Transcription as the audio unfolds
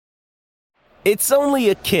It's only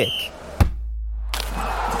a kick,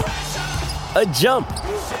 a jump,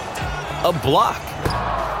 a block.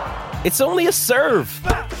 It's only a serve.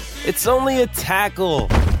 It's only a tackle,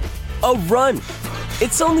 a run.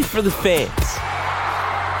 It's only for the fans.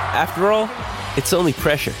 After all, it's only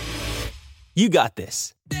pressure. You got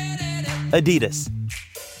this. Adidas.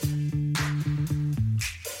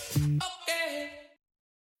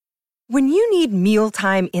 When you need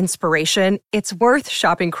mealtime inspiration, it's worth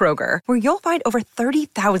shopping Kroger, where you'll find over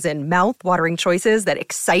 30,000 mouth-watering choices that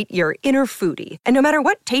excite your inner foodie. And no matter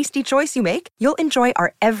what tasty choice you make, you'll enjoy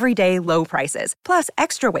our everyday low prices, plus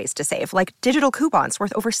extra ways to save, like digital coupons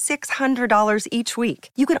worth over $600 each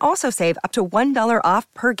week. You can also save up to $1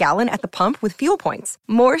 off per gallon at the pump with fuel points.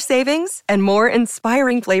 More savings and more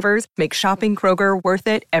inspiring flavors make shopping Kroger worth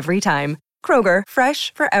it every time. Kroger,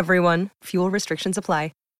 fresh for everyone. Fuel restrictions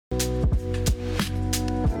apply.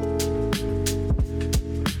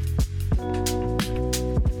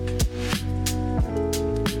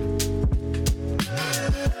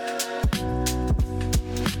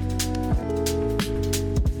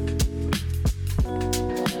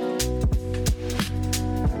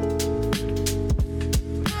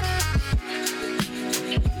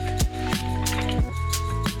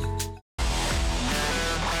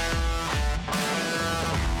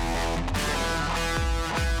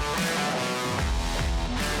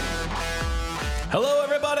 Hello,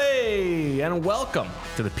 everybody, and welcome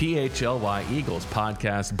to the PHLY Eagles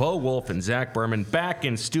podcast. Bo Wolf and Zach Berman back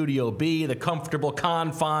in Studio B, the comfortable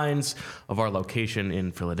confines of our location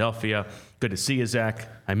in Philadelphia. Good to see you, Zach.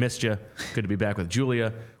 I missed you. Good to be back with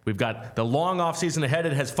Julia. We've got the long offseason ahead.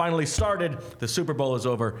 It has finally started. The Super Bowl is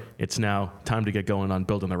over. It's now time to get going on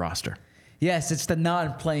building the roster. Yes, it's the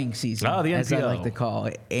non-playing season, the NPL, as I like to call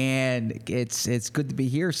it. And it's good to be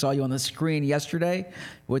here. Saw you on the screen yesterday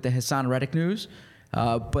with the Hassan Reddick news.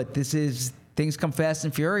 But things come fast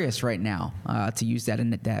and furious right now, to use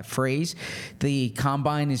that phrase. The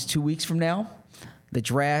combine is 2 weeks from now. The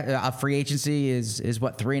draft, free agency is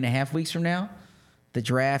 3.5 weeks from now. The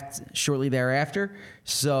draft shortly thereafter.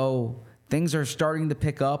 So things are starting to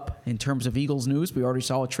pick up in terms of Eagles news. We already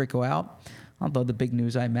saw it trickle out. Although the big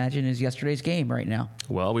news, I imagine, is yesterday's game right now.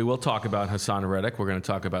 Well, we will talk about Hassan Reddick. We're going to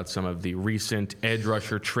talk about some of the recent edge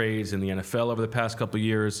rusher trades in the NFL over the past couple of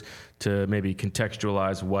years to maybe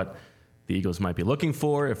contextualize what the Eagles might be looking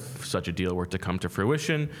for if such a deal were to come to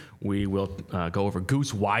fruition. We will go over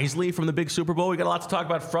Goose Wisely from the big Super Bowl. We got a lot to talk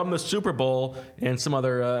about from the Super Bowl and some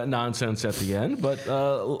other nonsense at the end. But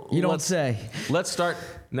you don't say. Let's start.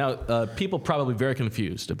 Now, people probably very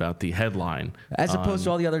confused about the headline. As opposed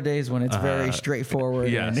to all the other days when it's very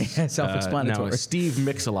straightforward and self-explanatory. Now, Steve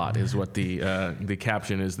Mix-a-Lot is what the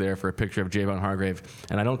caption is there for a picture of Javon Hargrave.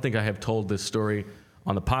 And I don't think I have told this story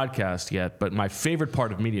on the podcast yet, but my favorite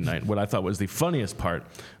part of Media Night, what I thought was the funniest part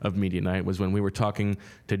of Media Night, was when we were talking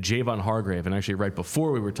to Javon Hargrave, and actually right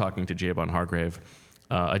before we were talking to Javon Hargrave,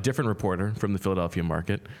 a different reporter from the Philadelphia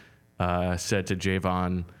market said to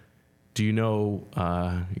Javon, do you know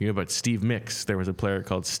about Steve Mix? There was a player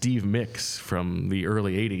called Steve Mix from the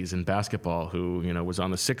early 80s in basketball who, was on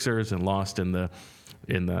the Sixers and lost in the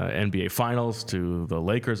NBA Finals to the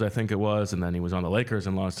Lakers, I think it was, and then he was on the Lakers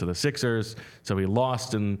and lost to the Sixers. So he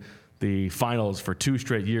lost in the finals for 2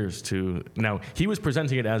 straight years to. Now he was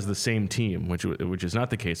presenting it as the same team, which is not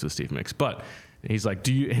the case with Steve Mix. But he's like,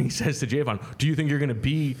 and he says to Javon, do you think you're going to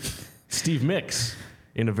be Steve Mix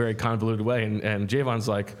in a very convoluted way? And Javon's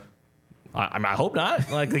like, I hope not.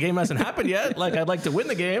 Like, the game hasn't happened yet. Like, I'd like to win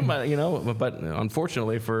the game, but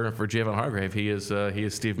unfortunately for Javon Hargrave, he is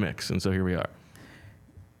Steve Mix, and so here we are.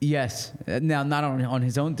 Yes. Now, not on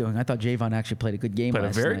his own doing. I thought Javon actually played a good game last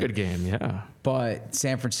night. Played a very good game, yeah. But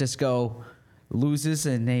San Francisco loses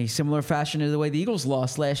in a similar fashion to the way the Eagles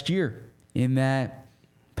lost last year, in that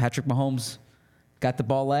Patrick Mahomes got the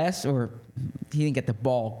ball last, or he didn't get the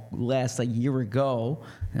ball last a year ago.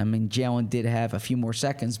 I mean, Jalen did have a few more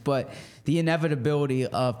seconds, but the inevitability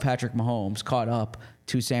of Patrick Mahomes caught up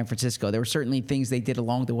to San Francisco. There were certainly things they did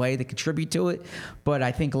along the way that contribute to it, but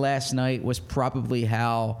I think last night was probably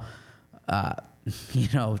how,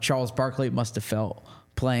 Charles Barkley must have felt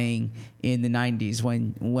playing in the 90s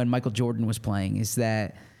when Michael Jordan was playing, is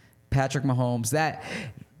that Patrick Mahomes,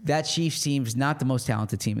 that Chiefs team's not the most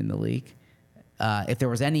talented team in the league. If there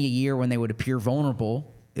was any year when they would appear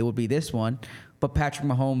vulnerable, it would be this one. But Patrick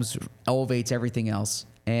Mahomes elevates everything else,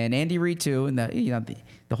 and Andy Reid too, and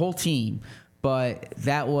the whole team. But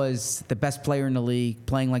that was the best player in the league,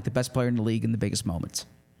 playing like the best player in the league in the biggest moments.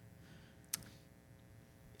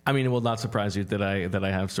 I mean, it will not surprise you that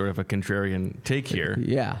I have sort of a contrarian take here.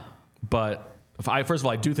 Yeah. But First of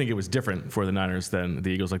all, I do think it was different for the Niners than the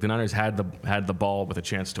Eagles. Like the Niners had the ball with a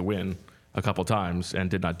chance to win a couple times and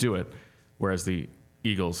did not do it, whereas the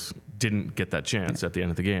Eagles didn't get that chance at the end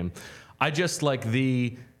of the game. I just like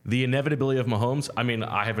the inevitability of Mahomes. I mean,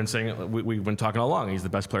 I have been saying it, we've been talking all along. He's the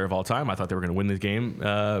best player of all time. I thought they were going to win the game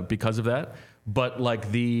because of that. But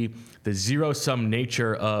like the zero-sum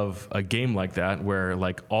nature of a game like that, where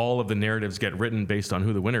like all of the narratives get written based on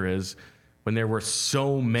who the winner is, when there were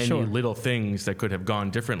so many little things that could have gone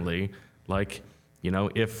differently, like, you know,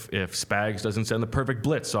 if Spags doesn't send the perfect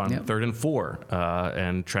blitz on 3rd and 4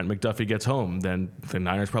 and Trent McDuffie gets home, then the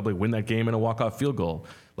Niners probably win that game in a walk-off field goal.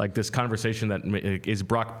 Like this conversation that is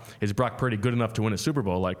Brock Purdy good enough to win a Super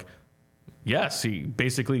Bowl? Like, yes, he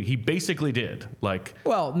basically did. Like,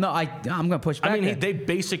 well, no, I'm going to push back. I mean, they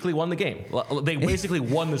basically won the game. They basically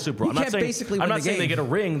won the Super Bowl. I'm not saying they get a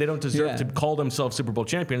ring. They don't deserve to call themselves Super Bowl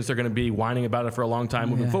champions. They're going to be whining about it for a long time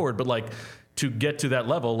moving forward. But like, to get to that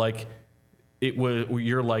level, like,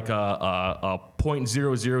 you're like a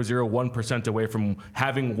 0.0001% away from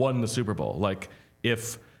having won the Super Bowl. Like,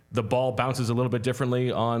 if the ball bounces a little bit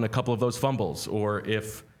differently on a couple of those fumbles, or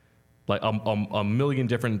if like a million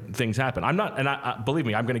different things happen. I'm not, and I believe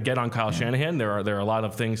me, I'm going to get on Kyle Shanahan. There are a lot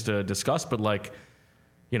of things to discuss, but like,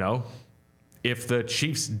 you know, if the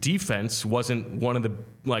Chiefs' defense wasn't one of the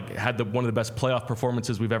best playoff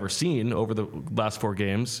performances we've ever seen over the last 4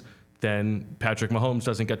 games, then Patrick Mahomes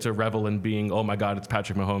doesn't get to revel in being, oh my God, it's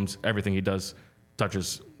Patrick Mahomes. Everything he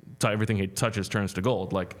touches turns to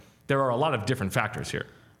gold. Like, there are a lot of different factors here.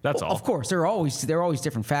 That's all. Of course, there are always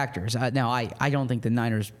different factors. Now, I don't think the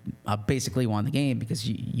Niners basically won the game, because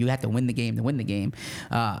you have to win the game to win the game.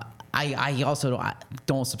 I also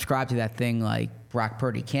don't subscribe to that thing like Brock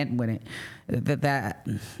Purdy can't win it. That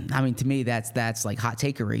I mean, to me, that's like hot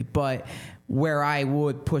takery. But where I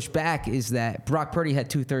would push back is that Brock Purdy had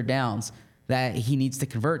 2 third downs that he needs to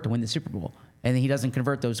convert to win the Super Bowl, and he doesn't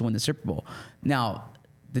convert those to win the Super Bowl. Now,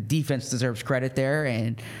 the defense deserves credit there,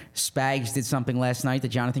 and Spags did something last night that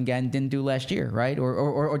Jonathan Gannon didn't do last year, right?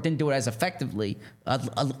 Or didn't do it as effectively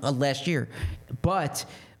last year. But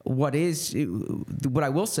what I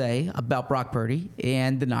will say about Brock Purdy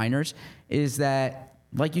and the Niners is that,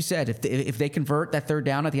 like you said, if they convert that 3rd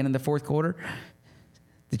down at the end of the 4th quarter,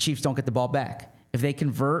 the Chiefs don't get the ball back. If they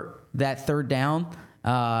convert that 3rd down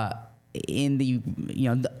in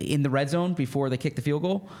the red zone before they kick the field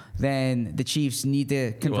goal, then the Chiefs need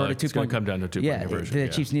to convert a 2-point. It's going to come down to a 2-point conversion. The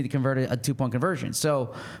Chiefs need to convert a 2-point conversion.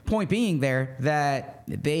 So, point being there that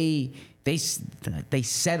they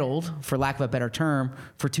settled, for lack of a better term,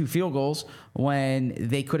 for 2 field goals when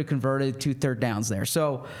they could have converted 2 third downs there.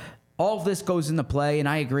 So, all of this goes into play, and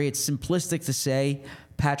I agree. It's simplistic to say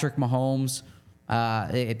Patrick Mahomes,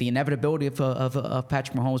 the inevitability of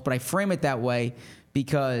Patrick Mahomes, but I frame it that way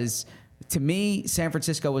because, to me, San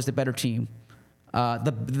Francisco was the better team,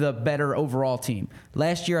 the better overall team.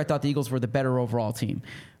 Last year, I thought the Eagles were the better overall team.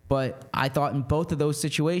 But I thought in both of those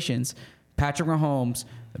situations, Patrick Mahomes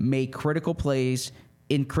made critical plays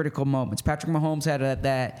in critical moments. Patrick Mahomes had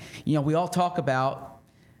that, we all talk about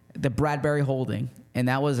the Bradbury holding, and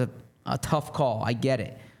that was a tough call. I get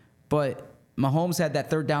it. But Mahomes had that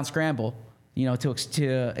 3rd down scramble,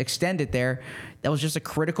 to extend it there. That was just a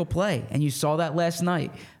critical play, and you saw that last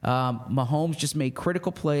night. Mahomes just made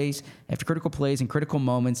critical plays after critical plays in critical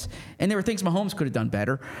moments, and there were things Mahomes could have done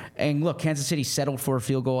better. And look, Kansas City settled for a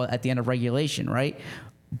field goal at the end of regulation, right?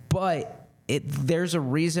 But there's a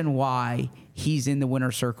reason why he's in the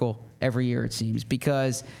winner's circle every year, it seems,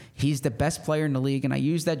 because he's the best player in the league, and I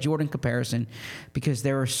use that Jordan comparison because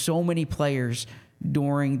there are so many players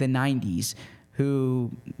during the 90s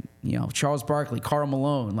who, Charles Barkley, Karl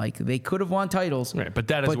Malone, like they could have won titles. Right, but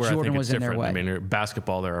that is where Jordan I think it's different. I mean,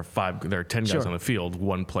 basketball, there are 10 guys on the field.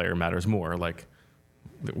 One player matters more. Like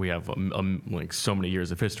we have like so many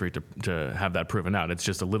years of history to have that proven out. It's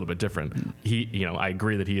just a little bit different. I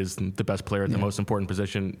agree that he is the best player at the most important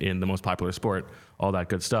position in the most popular sport. All that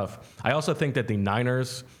good stuff. I also think that the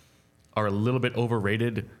Niners are a little bit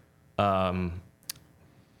overrated.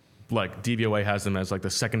 Like DVOA has them as like the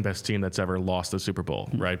 2nd best team that's ever lost the Super Bowl,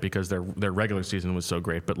 right? Because their regular season was so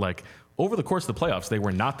great, but like over the course of the playoffs, they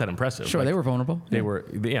were not that impressive. Sure, like, they were vulnerable. They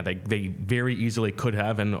very easily could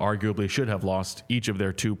have and arguably should have lost each of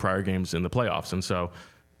their 2 prior games in the playoffs, and so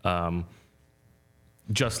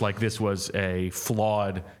just like this was a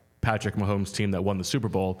flawed Patrick Mahomes team that won the Super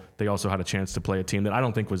Bowl, they also had a chance to play a team that I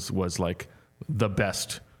don't think was like the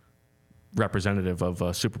best representative of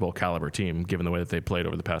a Super Bowl caliber team, given the way that they played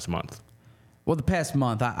over the past month. Well, the past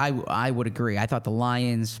month, I would agree. I thought the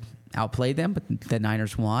Lions outplayed them, but the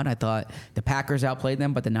Niners won. I thought the Packers outplayed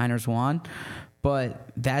them, but the Niners won. But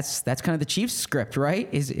that's kind of the Chiefs' script, right?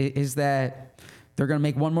 Is that they're going to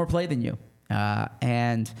make one more play than you,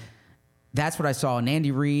 and that's what I saw. And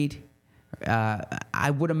Andy Reid,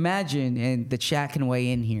 I would imagine, and the chat can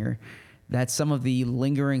weigh in here, that some of the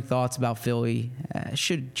lingering thoughts about Philly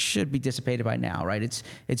should be dissipated by now, right?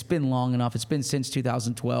 It's been long enough. It's been since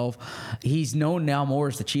 2012. He's known now more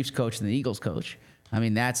as the Chiefs coach than the Eagles coach. I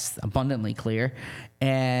mean, that's abundantly clear.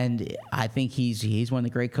 And I think he's one of the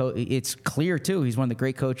great it's clear, too, he's one of the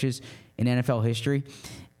great coaches in NFL history.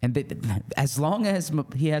 And as long as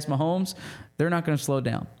he has Mahomes, they're not going to slow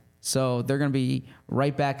down. So they're going to be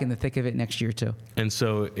right back in the thick of it next year, too. And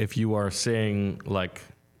so if you are saying, like,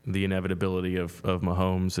 the inevitability of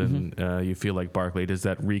Mahomes and you feel like Barkley, does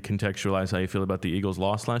that recontextualize how you feel about the Eagles'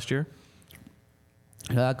 loss last year?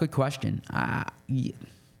 Good question.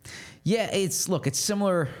 Yeah, it's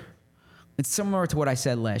similar. It's similar to what I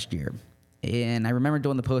said last year. And I remember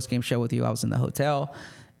doing the post-game show with you. I was in the hotel,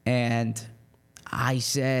 and I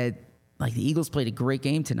said, like, the Eagles played a great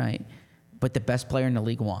game tonight, but the best player in the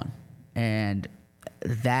league won. And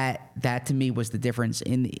that to me was the difference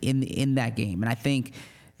in that game. And I think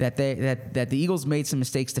that the Eagles made some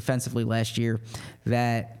mistakes defensively last year.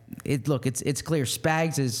 It's clear.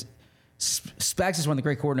 Spags is one of the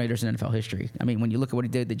great coordinators in NFL history. I mean, when you look at what he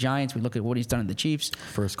did at the Giants, we look at what he's done at the Chiefs.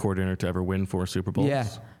 First coordinator to ever win 4 Super Bowls. Yeah,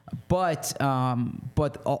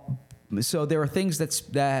 so there are things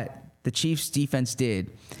that the Chiefs defense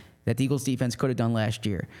did that the Eagles defense could have done last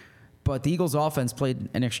year. But the Eagles offense played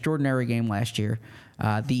an extraordinary game last year.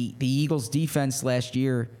 The Eagles defense last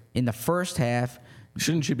year in the first half.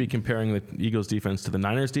 Shouldn't you be comparing the Eagles defense to the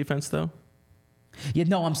Niners defense, though? Yeah,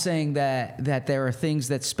 no, I'm saying that there are things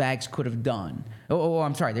that Spags could have done.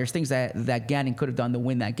 I'm sorry. There's things that Gannon could have done to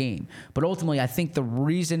win that game. But ultimately, I think the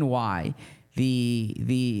reason why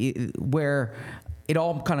where it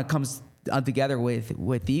all kind of comes together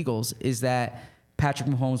with the Eagles is that Patrick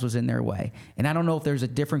Mahomes was in their way. And I don't know if there's a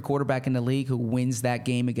different quarterback in the league who wins that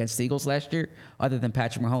game against the Eagles last year other than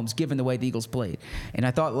Patrick Mahomes, given the way the Eagles played. And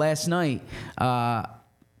I thought last night, I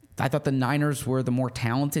thought the Niners were the more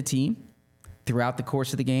talented team throughout the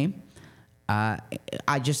course of the game.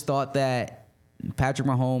 I just thought that Patrick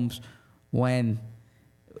Mahomes, when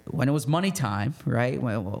it was money time, right?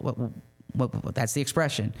 That's the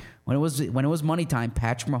expression. When it was money time,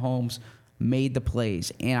 Patrick Mahomes made the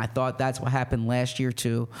plays, and I thought that's what happened last year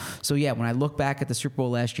too. So yeah, when I look back at the Super Bowl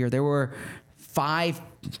last year, there were 5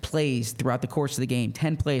 plays throughout the course of the game,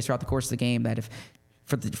 10 plays throughout the course of the game that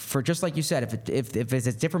for just like you said, if it's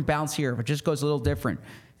a different bounce here, if it just goes a little different,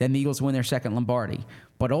 then the Eagles win their second Lombardi.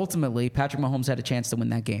 But ultimately, Patrick Mahomes had a chance to win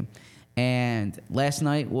that game. And last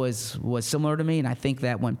night was similar to me, and I think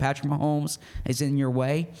that when Patrick Mahomes is in your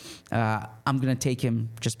way, I'm going to take him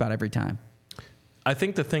just about every time. I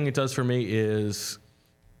think the thing it does for me is,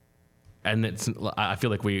 and I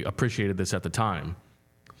feel like we appreciated this at the time,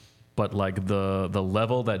 but like the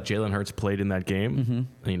level that Jalen Hurts played in that game,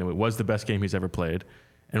 it was the best game he's ever played.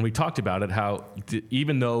 And we talked about it, how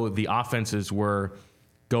even though the offenses were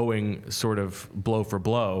going sort of blow for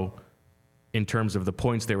blow in terms of the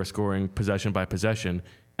points they were scoring possession by possession,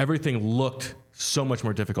 everything looked so much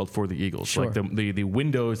more difficult for the Eagles. Sure. Like the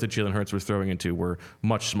windows that Jalen Hurts was throwing into were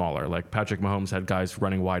much smaller. Like Patrick Mahomes had guys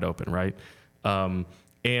running wide open, right? And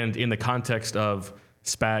in the context of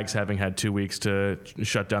Spags having had 2 weeks to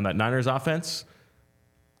shut down that Niners offense,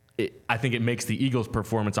 I think it makes the Eagles'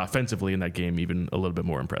 performance offensively in that game even a little bit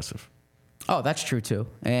more impressive. Oh, that's true too.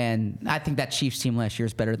 And I think that Chiefs team last year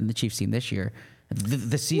is better than the Chiefs team this year.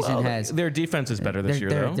 The season has their defense is better this year,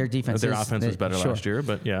 though. Their defense, their offense was better sure. last year,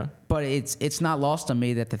 but yeah. But it's not lost on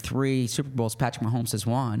me that the 3 Super Bowls Patrick Mahomes has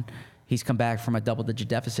won, he's come back from a double-digit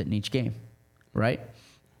deficit in each game, right?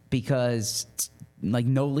 Because like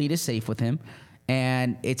no lead is safe with him,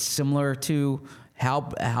 and it's similar to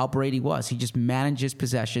how Brady was. He just manages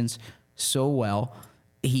possessions so well.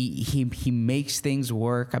 He makes things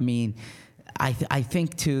work. I mean, I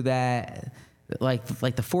think too that like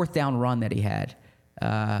the 4th down run that he had.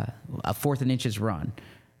 A 4th and inches run,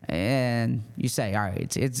 and you say, all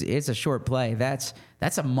right, it's a short play. That's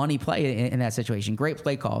a money play in that situation. Great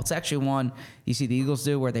play call. It's actually one you see the Eagles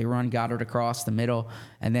do where they run Goddard across the middle,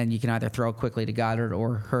 and then you can either throw quickly to Goddard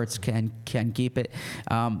or Hurts can keep it.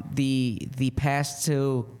 The pass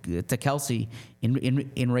to Kelsey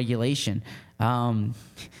in regulation. I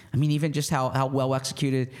mean, even just how well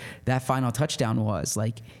executed that final touchdown was.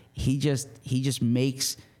 Like he just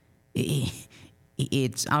makes.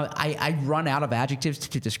 I run out of adjectives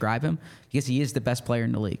to describe him because he is the best player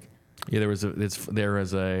in the league. Yeah, there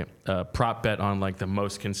was a prop bet on like the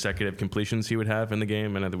most consecutive completions he would have in the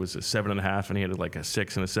game, and it was a 7.5, and he had like a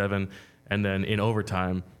 6 and a 7, and then in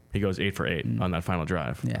overtime he goes 8 for 8 on that final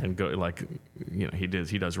drive, and he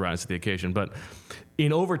does rise to the occasion. But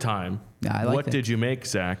in overtime, what did you make,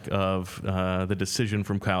 Zach, of the decision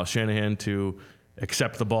from Kyle Shanahan to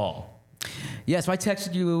accept the ball? Yeah, so I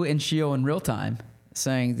texted you and Shio in real time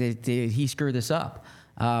saying that he screwed this up.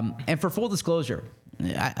 And for full disclosure,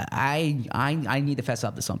 I need to fess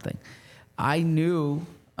up to something. I knew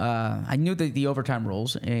the overtime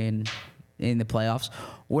rules in the playoffs.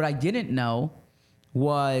 What I didn't know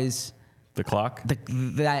was the clock.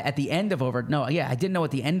 At the end of I didn't know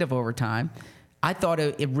at the end of overtime. I thought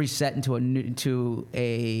it reset into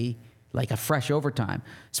a fresh overtime.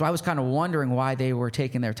 So I was kind of wondering why they were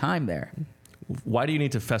taking their time there. Why do you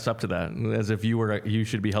need to fess up to that, as if you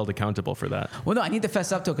should be held accountable for that? Well, no, I need to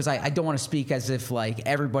fess up to it because I don't want to speak as if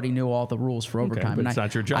everybody knew all the rules for overtime. Okay, but it's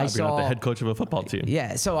not your job. You're not the head coach of a football team.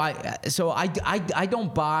 Yeah, so I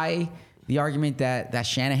don't buy the argument that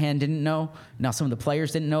Shanahan didn't know. Now, some of the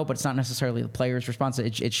players didn't know, but it's not necessarily the players'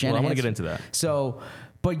 responsibility. It's Shanahan. Well, I want to get into that. So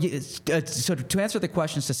to answer the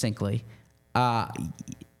question succinctly, I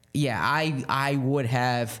would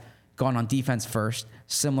have gone on defense first,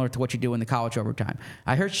 similar to what you do in the college overtime.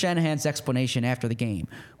 I heard Shanahan's explanation after the game,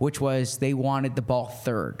 which was they wanted the ball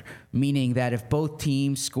third, meaning that if both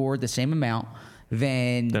teams scored the same amount,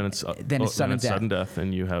 then it's sudden death,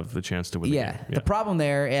 and you have the chance to win the game. Yeah. The problem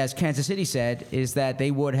there, as Kansas City said, is that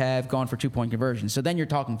they would have gone for 2-point conversions. So then you're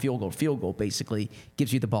talking field goal. Field goal basically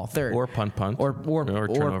gives you the ball third. Or punt. Or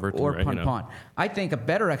turnover. Or punt. I think a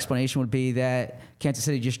better explanation would be that Kansas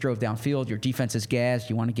City just drove downfield. Your defense is gassed.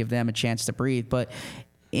 You want to give them a chance to breathe. But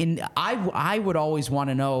I would always want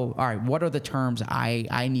to know, all right, what are the terms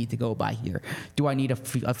I need to go by here? Do I need a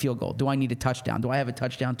field goal? Do I need a touchdown? Do I have a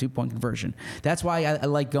touchdown 2-point conversion? That's why I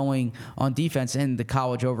like going on defense in the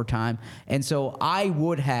college overtime. And so I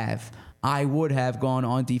would have gone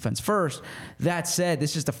on defense first. That said,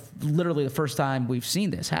 this is literally the first time we've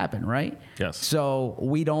seen this happen, right? Yes. So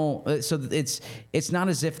we don't. So it's not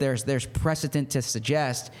as if there's precedent to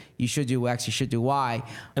suggest you should do X, you should do Y.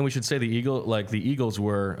 And we should say the Eagles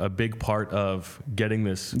were a big part of getting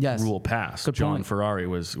this rule passed. Good John point. Ferrari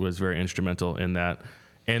was very instrumental in that.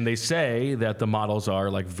 And they say that the models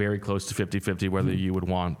are very close to 50-50 whether you would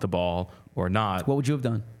want the ball or not. What would you have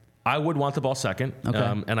done? I would want the ball second,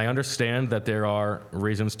 okay. And I understand that there are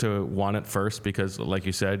reasons to want it first because, like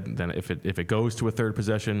you said, then if it goes to a third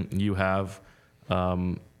possession, you have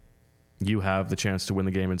the chance to win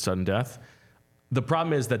the game in sudden death. The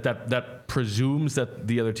problem is that presumes that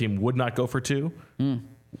the other team would not go for 2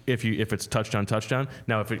 if it's touchdown.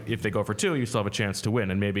 Now, if they go for 2, you still have a chance to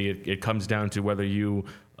win, and maybe it comes down to whether you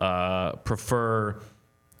prefer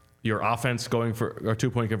your offense going for a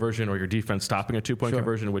 2-point conversion or your defense stopping a 2-point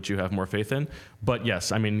conversion, which you have more faith in. But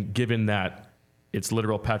yes, I mean, given that it's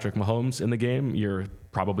literal Patrick Mahomes in the game, you're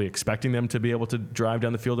probably expecting them to be able to drive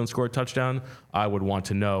down the field and score a touchdown. I would want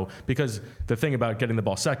to know, because the thing about getting the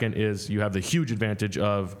ball second is you have the huge advantage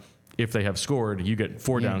of if they have scored, you get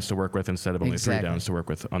 4 downs to work with instead of only 3 downs to work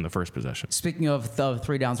with on the first possession. Speaking of the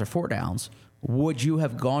 3 downs or 4 downs, would you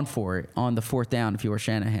have gone for it on the 4th down if you were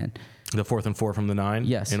Shanahan? The 4th and 4 from the 9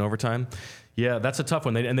 yes. in overtime? Yeah, that's a tough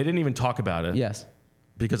one. And they didn't even talk about it. Yes.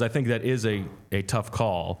 Because I think that is a tough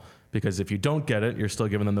call, because if you don't get it, you're still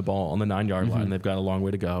giving them the ball on the 9-yard line. They've got a long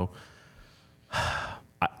way to go.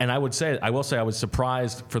 And I will say I was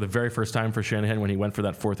surprised for the very first time for Shanahan when he went for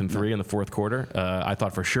that 4th and 3 in the fourth quarter. I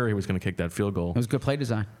thought for sure he was going to kick that field goal. It was good play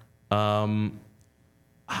design.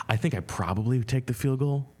 I think I probably would take the field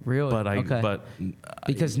goal. Really? But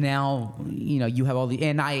because now you have all the,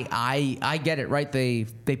 and I get it, right? They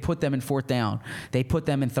put them in 4th down. They put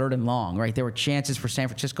them in 3rd and long, right? There were chances for San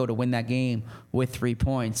Francisco to win that game with 3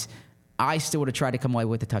 points. I still would have tried to come away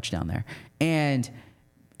with a touchdown there. And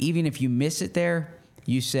even if you miss it there,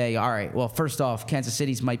 you say, all right, well, first off, Kansas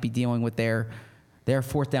City's might be dealing with their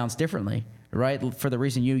 4th downs differently, right? For the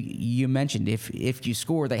reason you mentioned, if you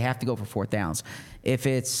score, they have to go for 4th downs. If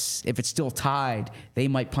it's still tied, they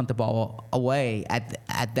might punt the ball away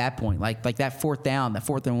at that point. Like that 4th down, that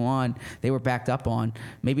 4th and 1, they were backed up on.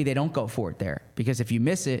 Maybe they don't go for it there, because if you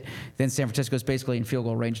miss it, then San Francisco's basically in field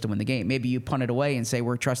goal range to win the game. Maybe you punt it away and say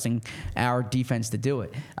we're trusting our defense to do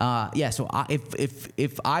it. So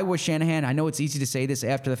if I was Shanahan, I know it's easy to say this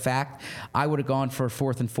after the fact, I would have gone for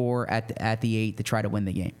 4th and 4 at the 8 to try to win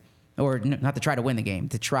the game. Or not to try to win the game,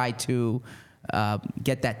 to try to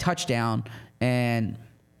get that touchdown and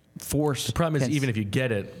force. The problem is, even if you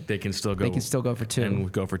get it, they can still go. They can still go for 2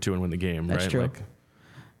 and go for 2 and win the game. That's right? true.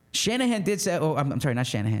 Shanahan did say. Oh, I'm sorry, not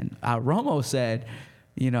Shanahan. Romo said,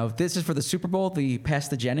 this is for the Super Bowl. The pass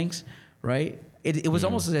to Jennings, right? It was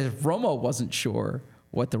almost as if Romo wasn't sure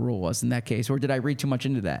what the rule was in that case, or did I read too much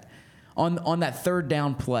into that? On that third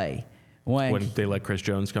down play. When they let Chris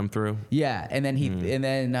Jones come through. Yeah, and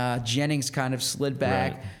then Jennings kind of slid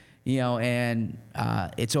back, Right. And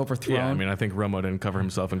it's overthrown. Yeah, I mean, I think Romo didn't cover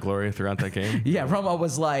himself in glory throughout that game. Yeah, Romo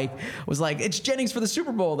was like, it's Jennings for the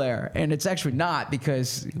Super Bowl there, and it's actually not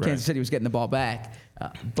because Kansas City was getting the ball back.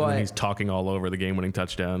 But and he's talking all over the game-winning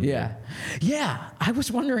touchdown. Yeah, I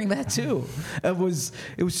was wondering that too. It was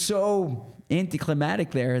so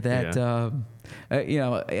anticlimactic there that.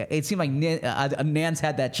 It seemed like Nance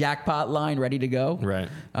had that jackpot line ready to go. Right.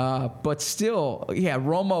 But still,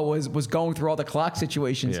 Romo was going through all the clock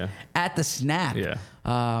situations at the snap. Yeah.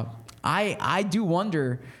 I do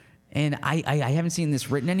wonder, and I haven't seen this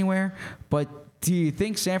written anywhere, but do you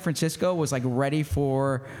think San Francisco was like ready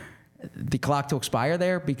for the clock to expire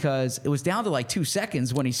there? Because it was down to like 2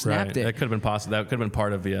 seconds when he snapped it. That could have been possible. That could have been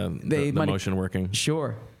part of the motion working.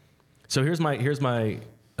 Sure. So here's my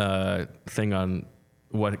thing on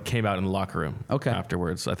what came out in the locker room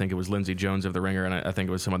afterwards. I think it was Lindsey Jones of The Ringer, and I think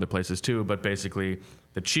it was some other places too. But basically,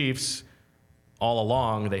 the Chiefs, all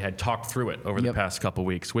along, they had talked through it over the past couple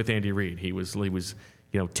weeks with Andy Reid. He was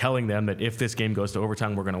telling them that if this game goes to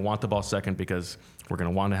overtime, we're going to want the ball second because we're going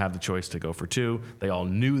to want to have the choice to go for two. They all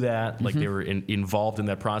knew that, like they were involved in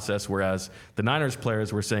that process. Whereas the Niners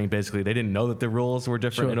players were saying basically they didn't know that the rules were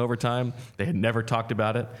different in overtime. They had never talked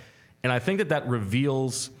about it. And I think that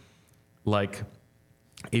reveals like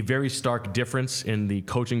a very stark difference in the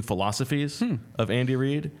coaching philosophies of Andy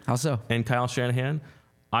Reid. How so? And Kyle Shanahan.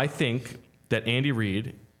 I think that Andy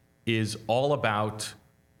Reid is all about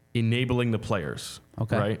enabling the players.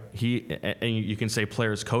 Okay. Right? And you can say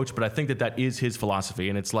players coach, but I think that is his philosophy.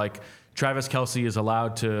 And it's like Travis Kelce is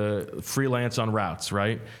allowed to freelance on routes,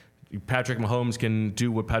 right? Patrick Mahomes can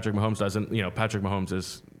do what Patrick Mahomes does. And, Patrick Mahomes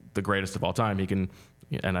is the greatest of all time. He can,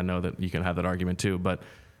 and I know that you can have that argument too, but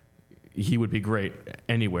he would be great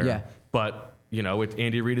anywhere. Yeah. But,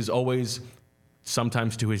 Andy Reid is always,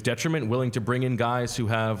 sometimes to his detriment, willing to bring in guys who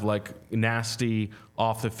have like nasty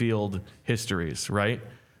off the field histories, right?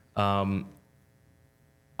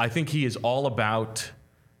 I think he is all about,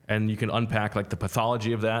 and you can unpack like the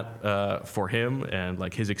pathology of that for him and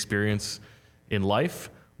like his experience in life.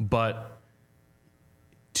 But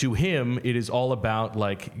to him, it is all about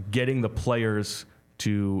like getting the players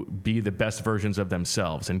to be the best versions of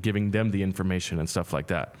themselves and giving them the information and stuff like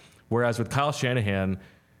that. Whereas with Kyle Shanahan,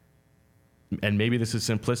 and maybe this is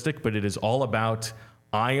simplistic, but it is all about,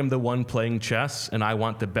 I am the one playing chess and I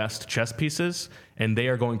want the best chess pieces and they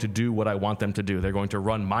are going to do what I want them to do. They're going to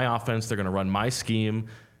run my offense. They're going to run my scheme.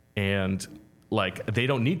 And like, they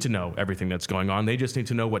don't need to know everything that's going on. They just need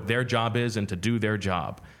to know what their job is and to do their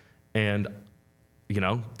job. And,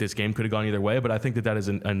 this game could have gone either way, but I think that is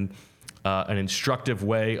an instructive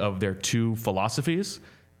way of their two philosophies.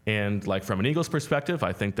 And like from an Eagles perspective,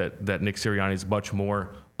 I think that Nick Sirianni is much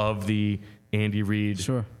more of the Andy Reid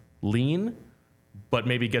lean, but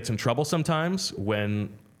maybe gets in trouble sometimes when,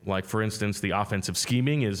 like, for instance, the offensive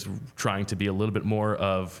scheming is trying to be a little bit more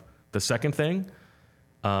of the second thing.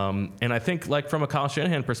 And I think like from a Kyle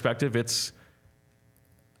Shanahan perspective,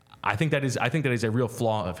 I think that is a real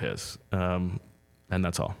flaw of his. And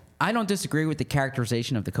that's all. I don't disagree with the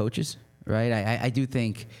characterization of the coaches, right? I do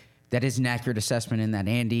think that is an accurate assessment in that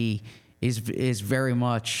Andy is very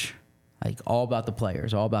much like all about the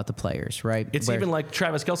players, right? It's even like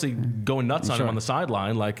Travis Kelce going nuts on him on the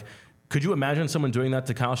sideline. Like, could you imagine someone doing that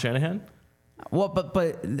to Kyle Shanahan? Well,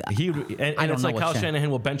 but he and it's like Kyle Shanahan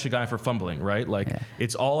will bench a guy for fumbling, right? Like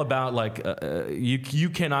it's all about like you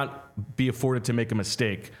cannot be afforded to make a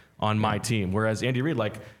mistake on my team. Whereas Andy Reid,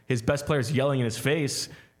 like his best player's yelling in his face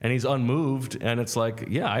and he's unmoved, and it's like,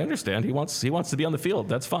 yeah, I understand. He wants to be on the field.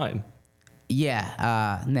 That's fine.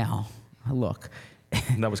 Yeah. Now, look.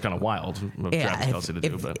 And that was kind of wild of Travis Kelce to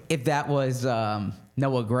do. But if that was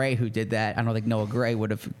Noah Gray who did that, I don't think Noah Gray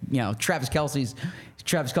would have. Travis Kelce's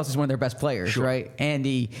one of their best players, right?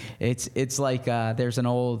 Andy, it's like there's an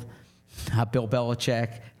old Bill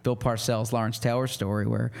Belichick, Bill Parcells, Lawrence Taylor story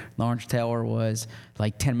where Lawrence Taylor was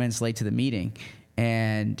like 10 minutes late to the meeting,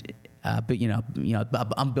 and I'm Bill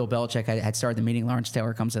Belichick. I had started the meeting. Lawrence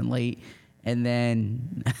Taylor comes in late. And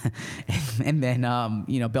then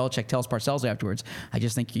Belichick tells Parcells afterwards, I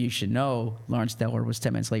just think you should know Lawrence Taylor was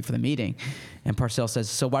 10 minutes late for the meeting. And Parcells says,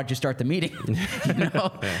 so why'd you start the meeting?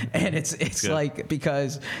 And it's like,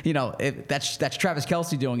 because, if that's Travis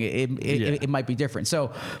Kelce doing it, it might be different.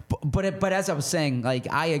 So, but as I was saying,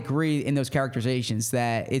 like, I agree in those characterizations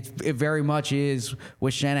that it very much is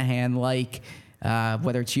with Shanahan, like,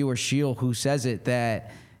 whether it's you or Sheil who says it, that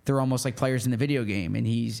they're almost like players in the video game.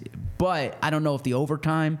 But I don't know if the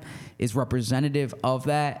overtime is representative of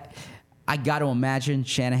that. I got to imagine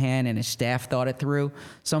Shanahan and his staff thought it through.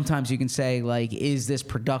 Sometimes you can say, like, is this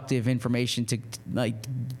productive information to, like,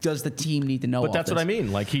 does the team need to know? But that's what I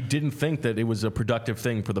mean. Like, he didn't think that it was a productive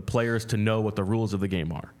thing for the players to know what the rules of the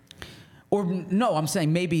game are. Or no, I'm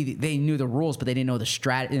saying maybe they knew the rules, but they didn't know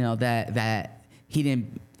the that he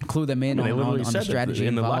didn't clue them in on the strategy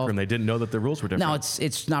in the involved. locker room. They didn't know that the rules were different. No,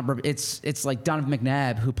 it's not. It's like Donovan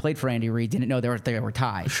McNabb, who played for Andy Reid, didn't know they were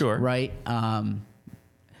tied. Sure, right.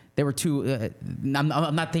 There were two. I'm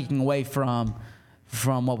not taking away from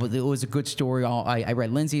what was, it was a good story. I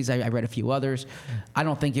read Lindsay's. I read a few others. I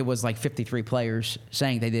don't think it was like 53 players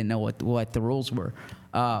saying they didn't know what the rules were.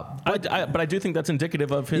 But I do think that's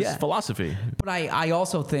indicative of his philosophy. But I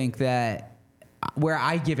also think that where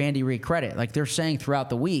I give Andy Reid credit, like they're saying throughout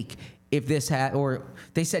the week, if this or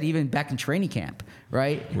they said even back in training camp,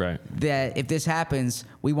 right? Right. That if this happens,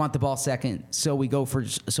 we want the ball second, so we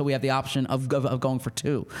have the option of going for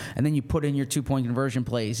two, and then you put in your 2-point conversion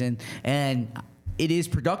plays, and it is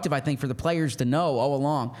productive, I think, for the players to know all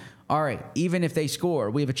along. All right, even if they score,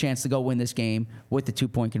 we have a chance to go win this game with the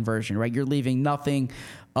 2-point conversion, right? You're leaving nothing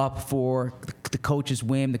up for the coach's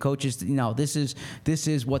whim. The coaches, this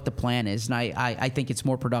is what the plan is, and I think it's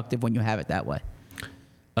more productive when you have it that way.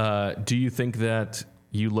 Do you think that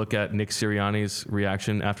you look at Nick Sirianni's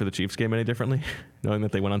reaction after the Chiefs game any differently, knowing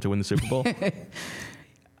that they went on to win the Super Bowl?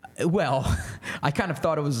 Well, I kind of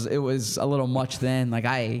thought it was a little much then. Like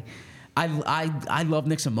I love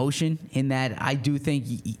Nick's emotion in that I do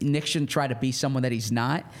think Nick shouldn't try to be someone that he's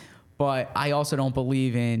not, but I also don't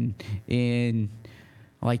believe in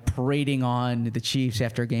like parading on the Chiefs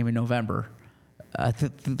after a game in November.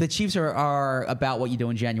 The Chiefs are about what you do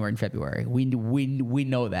in January and February. We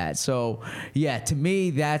know that. So, yeah, to me,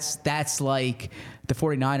 that's like the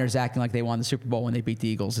 49ers acting like they won the Super Bowl when they beat the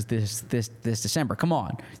Eagles this December. Come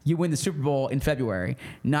on. You win the Super Bowl in February,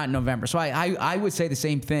 not in November. So I would say the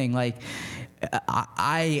same thing. Like,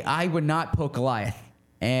 I would not poke Goliath.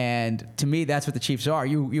 And to me, that's what the Chiefs are.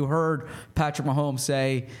 You heard Patrick Mahomes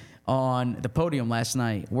say on the podium last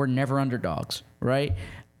night, we're never underdogs, right?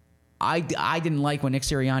 I didn't like when Nick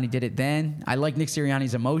Sirianni did it then. I like Nick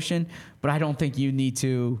Sirianni's emotion, but I don't think you need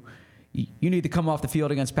to come off the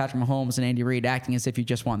field against Patrick Mahomes and Andy Reid acting as if you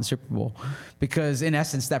just won the Super Bowl, because in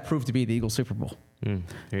essence that proved to be the Eagles Super Bowl. Here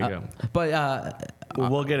you go. But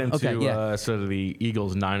we'll get into sort of the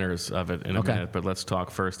Eagles-Niners of it in a minute, but let's talk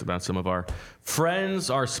first about some of our friends,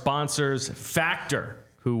 our sponsors, Factor,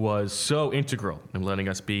 who was so integral in letting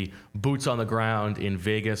us be boots on the ground in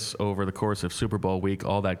Vegas over the course of Super Bowl week,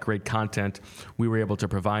 all that great content we were able to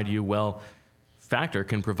provide you. Well, Factor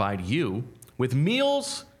can provide you with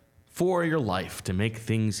meals for your life to make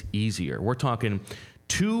things easier. We're talking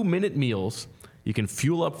 2-minute meals. You can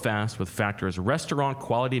fuel up fast with Factor's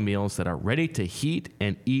restaurant-quality meals that are ready to heat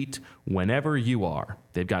and eat whenever you are.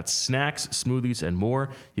 They've got snacks, smoothies, and more.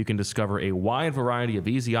 You can discover a wide variety of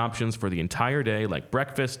easy options for the entire day, like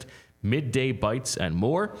breakfast, midday bites, and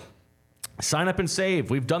more. Sign up and save.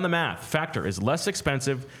 We've done the math. Factor is less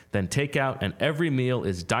expensive than takeout, and every meal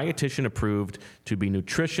is dietitian approved to be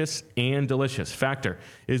nutritious and delicious. Factor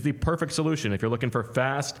is the perfect solution if you're looking for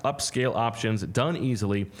fast, upscale options done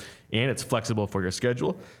easily, and it's flexible for your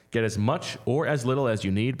schedule. Get as much or as little as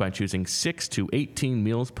you need by choosing 6 to 18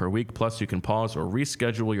 meals per week. Plus, you can pause or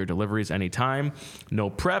reschedule your deliveries anytime. No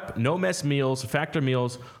prep, no mess meals. Factor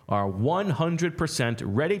meals are 100%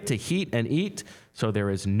 ready to heat and eat, so there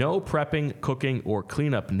is no prepping, cooking, or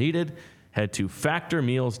cleanup needed. Head to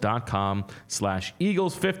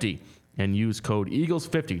factormeals.com/Eagles50 and use code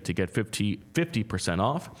Eagles50 to get 50%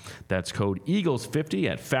 off. That's code Eagles50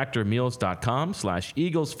 at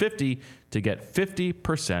factormeals.com/Eagles50 to get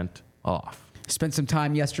 50% off. Spent some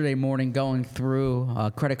time yesterday morning going through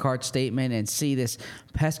a credit card statement and see this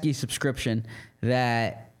pesky subscription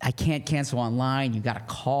that I can't cancel online. You got to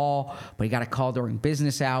call, but you got to call during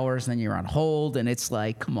business hours, and then you're on hold, and it's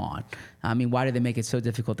like, come on. I mean, why do they make it so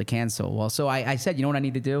difficult to cancel? Well, so I said, you know what I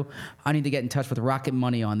need to do? I need to get in touch with Rocket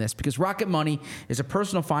Money on this, because Rocket Money is a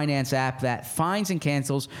personal finance app that finds and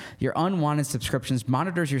cancels your unwanted subscriptions,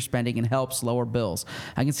 monitors your spending, and helps lower bills.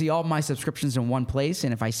 I can see all my subscriptions in one place,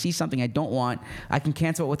 and if I see something I don't want, I can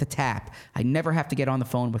cancel it with a tap. I never have to get on the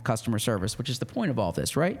phone with customer service, which is the point of all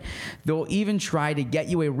this, right? They'll even try to get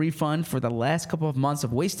you a refund for the last couple of months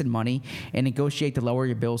of wasted money and negotiate to lower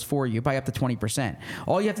your bills for you by up to 20%.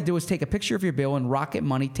 All you have to do is take a picture of your bill, and Rocket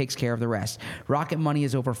Money takes care of the rest. Rocket Money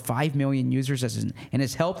has over 5 million users and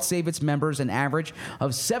has helped save its members an average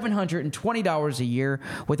of $720 a year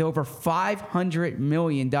with over $500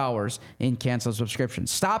 million in canceled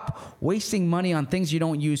subscriptions. Stop wasting money on things you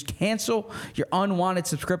don't use. Cancel your unwanted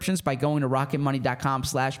subscriptions by going to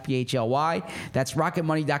rocketmoney.com/PHLY. That's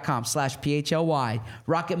rocketmoney.com/PHLY.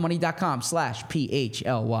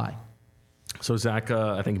 rocketmoney.com/PHLY. So, Zach,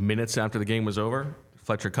 I think minutes after the game was over,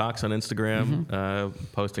 Fletcher Cox on Instagram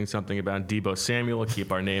posting something about Deebo Samuel,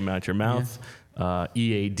 keep our name out your mouth.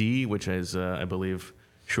 EAD, which is, I believe,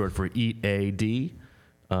 short for EAD.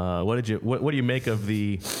 What do you make of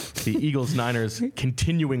the Eagles-Niners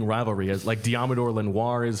continuing rivalry? As like Diamador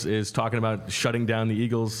Lenoir is talking about shutting down the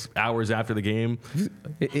Eagles hours after the game.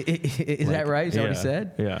 Is that right? Is that what he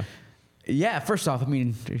said? Yeah. Yeah, first off, I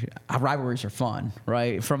mean, rivalries are fun,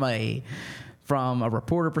 right? From a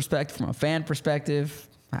reporter perspective, from a fan perspective,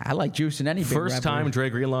 I like juice in any big First rivalry. time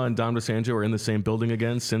Dre Greenlaw and Dom DeSanto are in the same building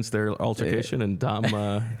again since their altercation, and Dom,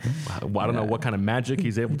 I don't know what kind of magic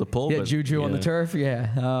he's able to pull. Yeah, but, juju on the turf,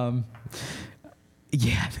 yeah. I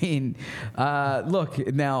mean, look,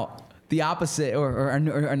 now, the opposite, or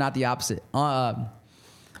not the opposite,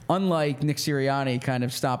 unlike Nick Sirianni kind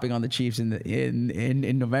of stomping on the Chiefs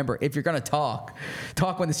in November, if you're going to talk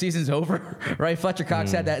when the season's over, right? Fletcher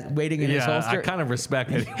Cox had that waiting in his holster. I kind of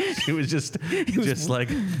respect it. He was just like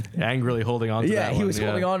angrily holding on to that. Yeah, he was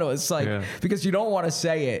holding on to it. It's like, because you don't want to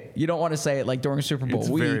say it. You don't want to say it like during a Super Bowl. It's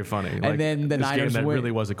very funny. And like, then the Niners game that win.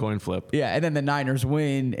 really was a coin flip. Yeah, and then the Niners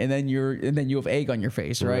win, and then you have egg on your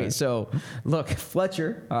face, right? So, look,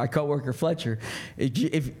 Fletcher, our coworker Fletcher,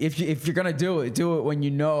 if you're gonna do it when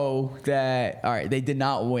you know that all right, they did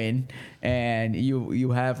not win, and you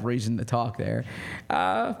have reason to talk there.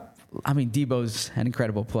 I mean, Deebo's an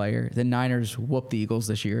incredible player. The Niners whooped the Eagles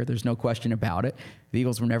this year. There's no question about it. The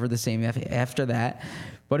Eagles were never the same after that.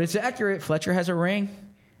 But it's accurate. Fletcher has a ring,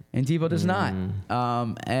 and Deebo does not.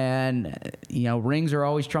 And, rings are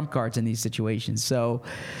always trump cards in these situations. So,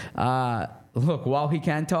 look, while he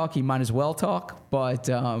can talk, he might as well talk. But,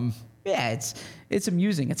 it's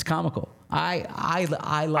amusing. It's comical. I like.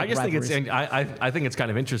 I just rivalries. think I think it's kind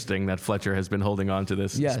of interesting that Fletcher has been holding on to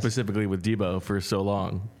this specifically with Deebo for so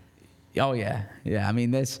long. Oh yeah. I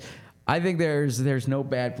mean I think there's no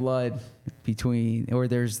bad blood between, or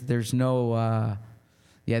there's no.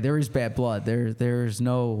 There is bad blood. There's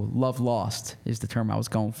no love lost is the term I was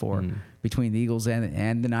going for between the Eagles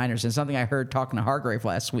and the Niners. And something I heard talking to Hargrave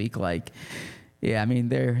last week, like. Yeah, I mean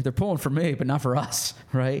they're pulling for me, but not for us,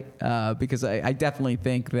 right? Because I definitely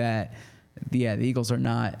think that the Eagles are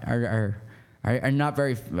not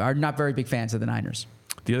very big fans of the Niners.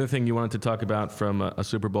 The other thing you wanted to talk about from a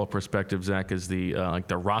Super Bowl perspective, Zach, is the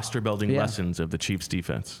roster building lessons of the Chiefs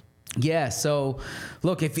defense. Yeah, so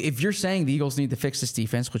look, if you're saying the Eagles need to fix this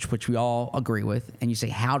defense, which we all agree with, and you say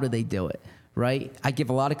how do they do it, right? I give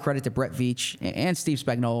a lot of credit to Brett Veach and Steve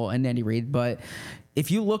Spagnuolo and Andy Reid, but if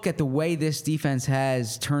you look at the way this defense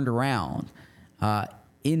has turned around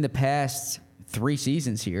in the past 3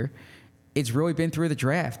 seasons here, it's really been through the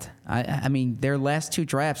draft. I mean, their last 2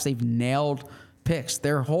 drafts, they've nailed picks.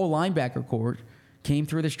 Their whole linebacker core came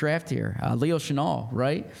through this draft here. Leo Chenal,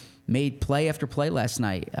 right? Made play after play last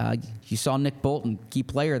night. You saw Nick Bolton, key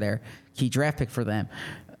player there, key draft pick for them.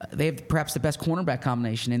 They have perhaps the best cornerback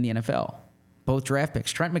combination in the NFL. Both draft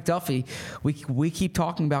picks. Trent McDuffie, we keep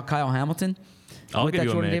talking about Kyle Hamilton. I'll give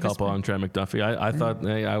you a mea culpa on Trent McDuffie. I thought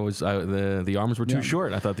the arms were too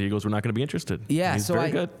short. I thought the Eagles were not going to be interested. Yeah, he's so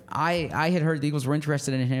very good. I had heard the Eagles were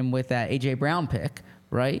interested in him with that A.J. Brown pick,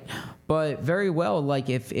 right? But very well, like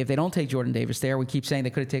if they don't take Jordan Davis there, we keep saying they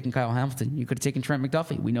could have taken Kyle Hamilton. You could have taken Trent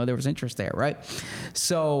McDuffie. We know there was interest there, right?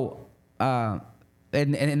 So, and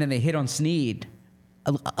then they hit on Snead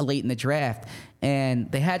late in the draft,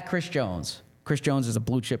 and they had Chris Jones. Chris Jones is a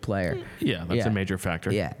blue chip player. Yeah, that's a major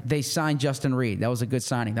factor. Yeah, they signed Justin Reed. That was a good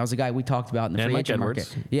signing. That was a guy we talked about in the free agent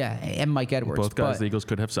market. Yeah, and Mike Edwards. Both guys the Eagles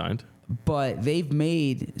could have signed. But they've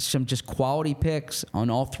made some just quality picks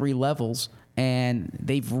on all 3 levels, and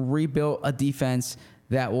they've rebuilt a defense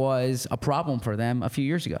that was a problem for them a few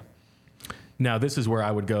years ago. Now, this is where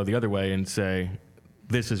I would go the other way and say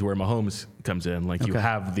this is where Mahomes comes in. Like you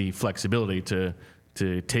have the flexibility to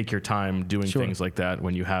take your time doing things like that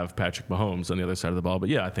when you have Patrick Mahomes on the other side of the ball. But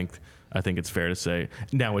yeah, I think it's fair to say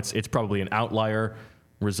now it's probably an outlier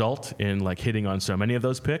result in like hitting on so many of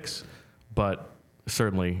those picks, but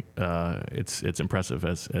certainly it's impressive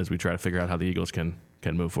as we try to figure out how the Eagles can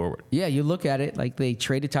move forward. Yeah, you look at it like they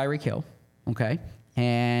traded Tyreek Hill, okay,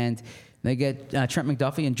 and they get Trent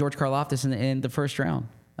McDuffie and George Karlaftis in the first round,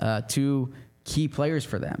 2 key players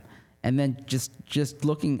for them. And then just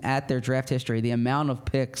looking at their draft history, the amount of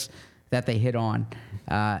picks that they hit on,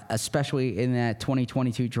 especially in that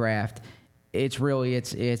 2022 draft, it's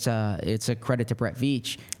a credit to Brett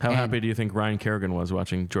Veach. How happy do you think Ryan Kerrigan was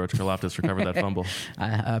watching George Karlaftis recover that fumble?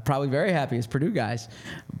 Probably very happy as Purdue guys.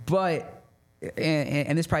 But,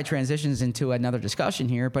 and this probably transitions into another discussion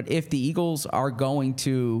here, but if the Eagles are going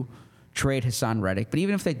to trade Hassan Reddick, but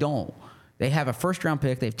even if they don't, they have a first-round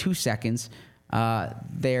pick, they have 2 seconds,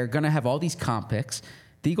 they're going to have all these comp picks.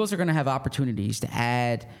 The Eagles are going to have opportunities to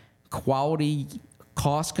add quality,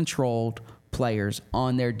 cost-controlled players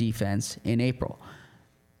on their defense in April.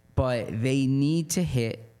 But they need to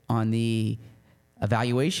hit on the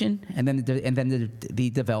evaluation and then the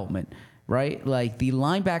development, right? Like the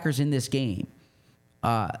linebackers in this game,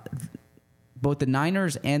 both the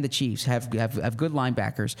Niners and the Chiefs have good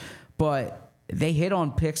linebackers, but they hit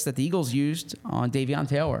on picks that the Eagles used on Davion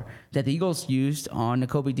Taylor, that the Eagles used on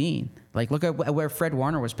Nakobe Dean. Like, look at where Fred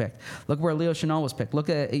Warner was picked. Look where Leo Chenal was picked. Look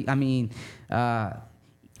at,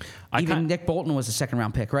 Nick Bolton was a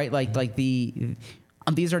second-round pick, right? Like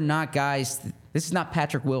these are not guys. This is not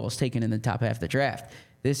Patrick Willis taken in the top half of the draft.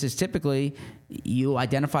 This is typically you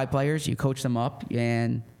identify players, you coach them up,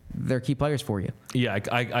 and they're key players for you. Yeah,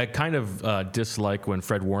 I kind of dislike when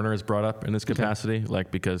Fred Warner is brought up in this capacity,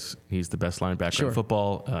 like because he's the best linebacker in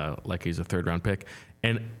football, like he's a third-round pick.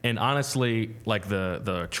 And honestly, like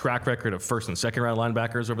the track record of first and second round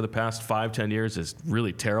linebackers over the past 5-10 years is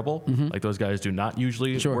really terrible. Like those guys do not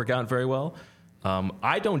usually work out very well.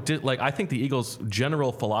 I think the Eagles'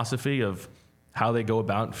 general philosophy of how they go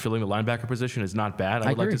about filling the linebacker position is not bad.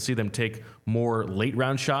 I would like to see them take more late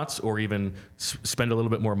round shots or even spend a little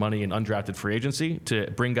bit more money in undrafted free agency to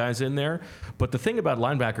bring guys in there. But the thing about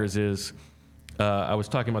linebackers is, I was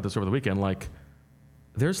talking about this over the weekend, like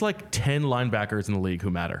there's like 10 linebackers in the league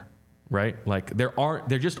who matter, right? Like there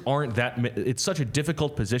just aren't that it's such a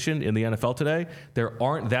difficult position in the NFL today. There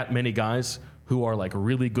aren't that many guys who are like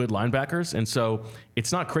really good linebackers. And so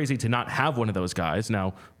it's not crazy to not have one of those guys.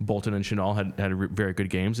 Now, Bolton and Chenal had very good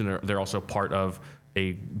games, and they're also part of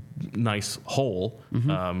a nice whole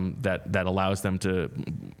that allows them to,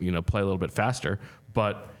 play a little bit faster.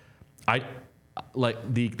 But I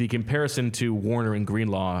like the comparison to Warner and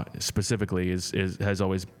Greenlaw specifically has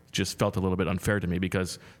always just felt a little bit unfair to me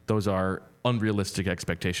because those are unrealistic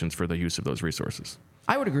expectations for the use of those resources.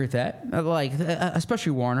 I would agree with that,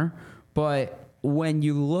 especially Warner. But when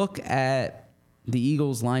you look at the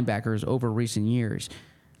Eagles linebackers over recent years,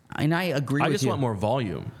 and I agree with you. I just want more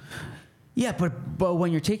volume. Yeah, but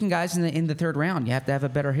when you're taking guys in the third round, you have to have a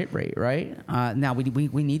better hit rate, right? Now, we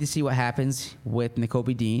need to see what happens with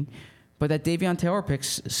Nakobe Dean. But that Davion Taylor pick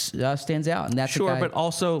stands out, and that's sure. But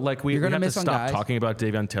also, like we have to stop guys. Talking about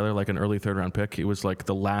Davion Taylor like an early third-round pick. It was like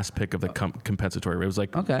the last pick of the compensatory. It was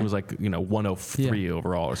like 103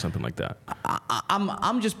 overall or something like that.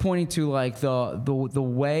 I'm just pointing to like the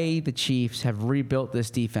way the Chiefs have rebuilt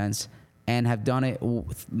this defense and have done it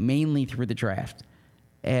mainly through the draft.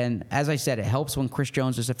 And as I said, it helps when Chris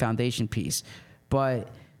Jones is a foundation piece, but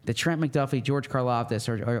the Trent McDuffie, George Karlaftis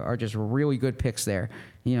are just really good picks there.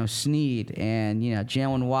 Snead and,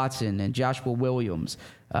 Jalen Watson and Joshua Williams.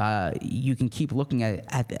 You can keep looking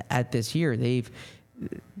at this here.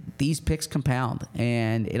 These picks compound,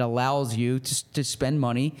 and it allows you to spend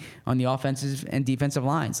money on the offensive and defensive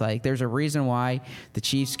lines. Like, there's a reason why the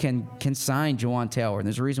Chiefs can sign Juwan Taylor, and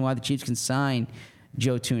there's a reason why the Chiefs can sign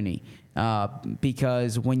Joe Thuney.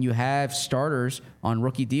 Because when you have starters on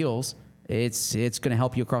rookie deals, it's going to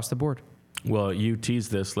help you across the board. Well, you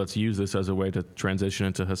teased this. Let's use this as a way to transition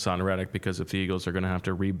into Hassan Reddick, because if the Eagles are going to have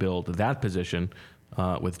to rebuild that position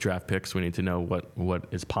with draft picks, we need to know what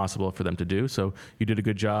is possible for them to do. So you did a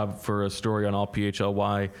good job for a story on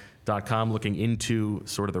allphly.com looking into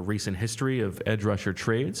sort of the recent history of edge rusher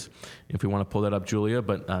trades, if we want to pull that up, Julia.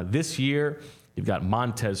 But this year, you've got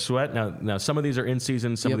Montez Sweat. Now some of these are in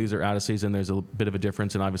season, some of these are out of season. There's a bit of a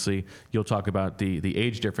difference, and obviously you'll talk about the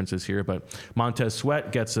age differences here. But Montez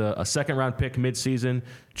Sweat gets a second-round pick mid-season.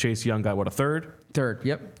 Chase Young got, a third? Third,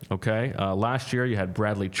 yep. Okay. Last year you had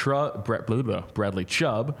Bradley Chubb,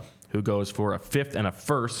 who goes for a fifth and a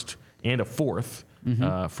first and a fourth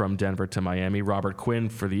from Denver to Miami. Robert Quinn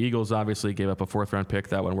for the Eagles obviously gave up a fourth-round pick.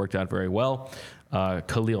 That one worked out very well.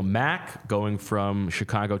 Khalil Mack going from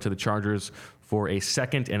Chicago to the Chargers for a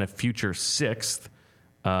second and a future sixth.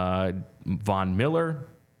 Von Miller,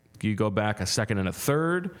 you go back a second and a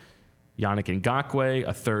third. Yannick Ngakoue,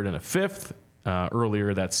 a third and a fifth.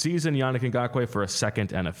 Earlier that season, Yannick Ngakoue for a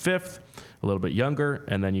second and a fifth, a little bit younger.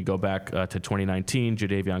 And then you go back to 2019,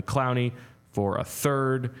 Jadeveon Clowney for a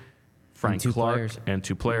third. Frank two Clark players. and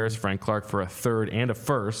 2 players. Frank Clark for a third and a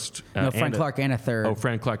first. Frank Clark and a third. Oh,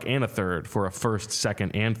 Frank Clark and a third for a first,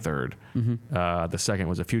 second, and third. The second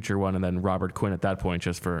was a future one, and then Robert Quinn at that point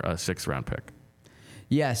just for a 6th-round pick.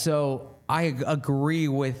 Yeah, so I agree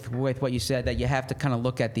with what you said, that you have to kind of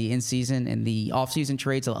look at the in-season and the off-season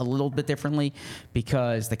trades a little bit differently,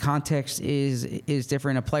 because the context is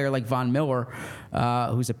different. A player like Von Miller,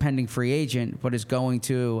 who's a pending free agent but is going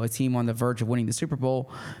to a team on the verge of winning the Super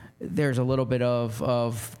Bowl, there's a little bit of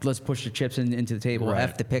let's push the chips into the table, Right.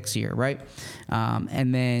 F the picks here, right?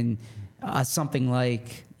 And then something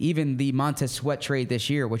like even the Montez Sweat trade this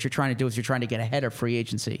year, what you're trying to do is you're trying to get ahead of free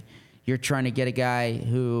agency. You're trying to get a guy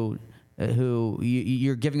who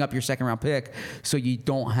you're giving up your 2nd-round pick, so you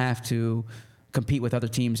don't have to compete with other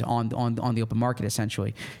teams on the open market,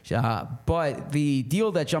 essentially. But the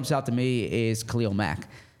deal that jumps out to me is Khalil Mack,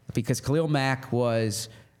 because Khalil Mack was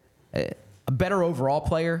a better overall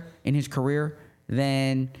player in his career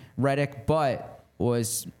than Reddick, but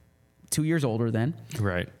was 2 years older then,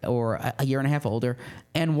 Right. or a year and a half older,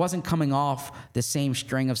 and wasn't coming off the same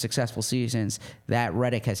string of successful seasons that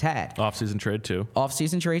Reddick has had. Off-season trade, too.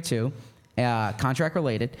 Off-season trade too, contract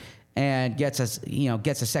related, and gets a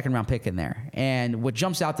 2nd-round pick in there. And what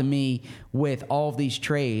jumps out to me with all of these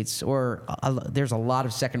trades, there's a lot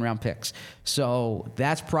of 2nd-round picks. So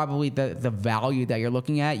that's probably the value that you're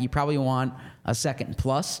looking at. You probably want a 2nd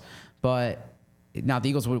plus, but now the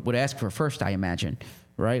Eagles would ask for a 1st, I imagine.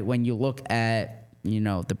 Right, when you look at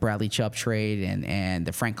the Bradley Chubb trade and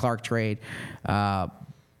the Frank Clark trade, but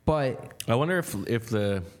I wonder if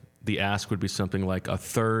the ask would be something like a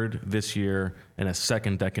 3rd this year and a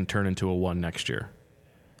 2nd that can turn into a 1 next year.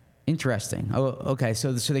 Interesting. Oh, okay,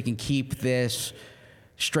 so they can keep this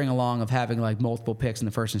string along of having like multiple picks in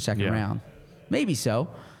the 1st and 2nd Yeah. round. Maybe so,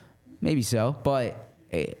 but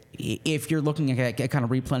if you're looking at kind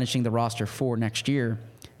of replenishing the roster for next year,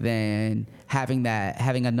 then having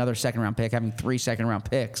another 2nd-round pick, having 3 2nd-round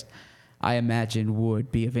picks, I imagine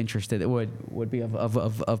would be of interest. It would be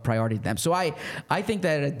of priority to them. So I think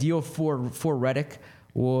that a deal for Reddick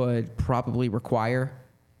would probably require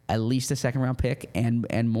at least a 2nd-round pick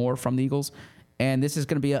and more from the Eagles. And this is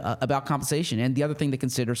going to be about compensation. And the other thing to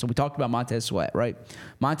consider, so we talked about Montez Sweat, right?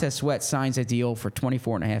 Montez Sweat signs a deal for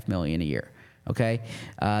 $24.5 million a year. Okay,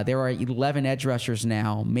 there are 11 edge rushers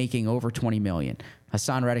now making over $20 million.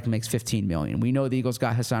 Hassan Reddick makes $15 million. We know the Eagles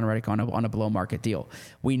got Hassan Reddick on a below market deal.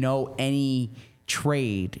 We know any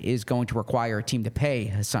trade is going to require a team to pay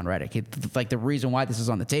Hassan Reddick. Like the reason why this is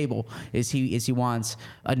on the table is he wants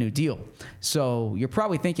a new deal. So you're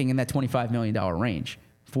probably thinking in that $25 million range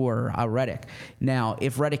for Reddick. Now,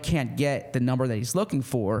 if Reddick can't get the number that he's looking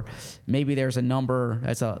for, maybe there's a number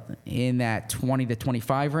that's in that 20 to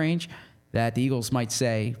 25 range that the Eagles might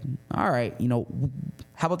say, all right,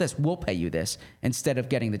 how about this? We'll pay you this instead of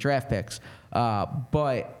getting the draft picks.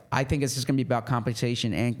 But I think it's just going to be about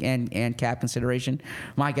compensation and cap consideration.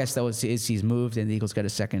 My guess, though, is he's moved and the Eagles get a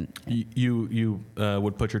 2nd. You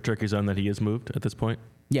would put your turkeys on that he is moved at this point?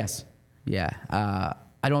 Yes. Yeah.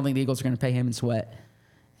 I don't think the Eagles are going to pay him in Sweat.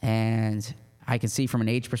 And I can see from an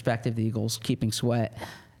age perspective, the Eagles keeping Sweat.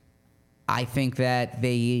 I think that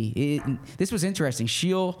this was interesting.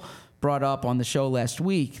 Shield brought up on the show last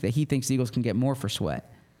week that he thinks the Eagles can get more for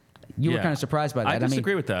Sweat. You were kind of surprised by that. I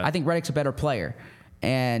disagree with that. I think Reddick's a better player,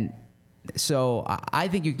 and so I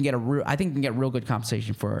think you can get real good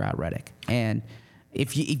compensation for Reddick. And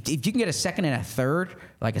if you can get a 2nd and a 3rd,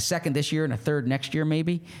 like a 2nd this year and a 3rd next year,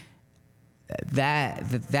 maybe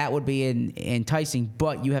that would be enticing.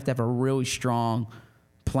 But you have to have a really strong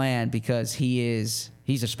plan because he's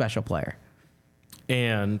a special player.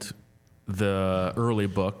 And the early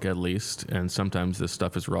book, at least, and sometimes this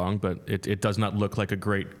stuff is wrong, but it does not look like a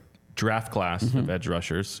great draft class of edge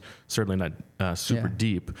rushers, certainly not super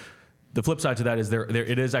deep. The flip side to that is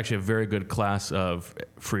it is actually a very good class of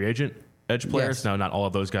free agent edge players. Yes. Now, not all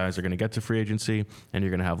of those guys are going to get to free agency, and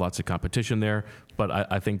you're going to have lots of competition there, but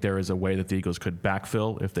I think there is a way that the Eagles could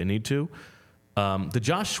backfill if they need to. The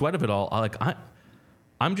Josh Sweat of it all,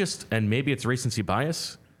 I'm just, and maybe it's recency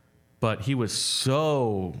bias, but he was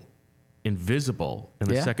so invisible in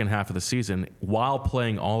the second half of the season while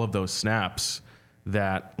playing all of those snaps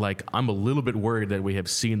that I'm a little bit worried that we have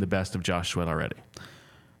seen the best of Josh Sweat already.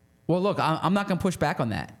 Well, look, I'm not going to push back on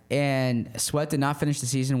that. And Sweat did not finish the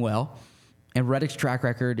season well. And Reddick's track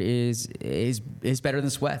record is better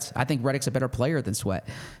than Sweat's. I think Reddick's a better player than Sweat.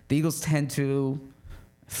 The Eagles tend to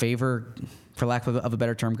favor, for lack of a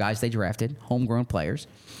better term, guys they drafted, homegrown players.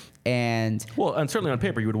 And certainly on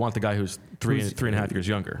paper, you would want the guy who's three and a half years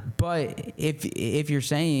younger. But if you're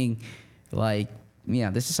saying,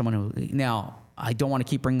 this is someone who... Now, I don't want to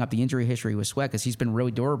keep bringing up the injury history with Sweat because he's been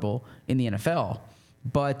really durable in the NFL.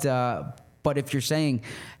 But if you're saying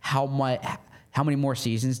how many more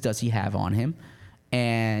seasons does he have on him,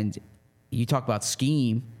 and you talk about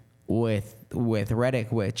scheme with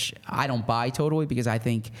Reddick, which I don't buy totally because I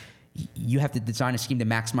think you have to design a scheme to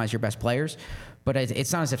maximize your best players. But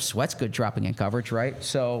it's not as if Sweat's good dropping in coverage, right?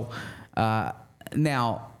 So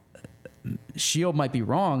now Shield might be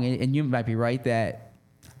wrong, and you might be right that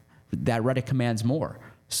Reddick commands more.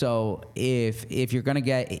 So if you're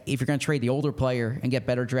gonna trade the older player and get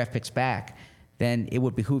better draft picks back, then it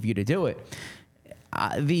would behoove you to do it.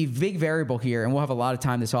 The big variable here, and we'll have a lot of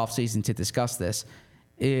time this offseason to discuss this,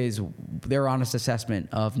 is their honest assessment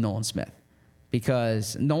of Nolan Smith.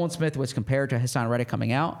 Because Nolan Smith was compared to Hassan Reddick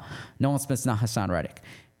coming out. Nolan Smith's not Hassan Reddick.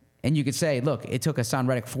 And you could say, look, it took Hassan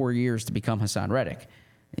Reddick 4 years to become Hassan Reddick.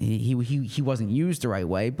 He wasn't used the right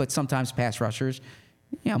way, but sometimes pass rushers,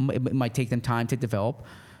 it might take them time to develop.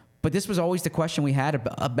 But this was always the question we had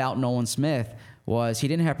about Nolan Smith was he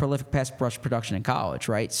didn't have prolific pass rush production in college,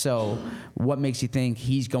 right? So what makes you think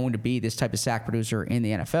he's going to be this type of sack producer in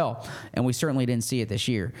the NFL? And we certainly didn't see it this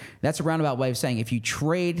year. That's a roundabout way of saying if you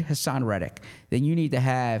trade Hassan Reddick, then you need to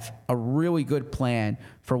have a really good plan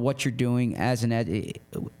for what you're doing as an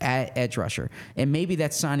edge rusher. And maybe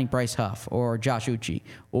that's signing Bryce Huff or Josh Uche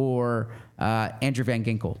or Andrew Van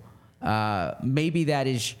Ginkel. Maybe that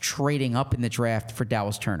is trading up in the draft for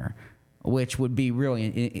Dallas Turner, which would be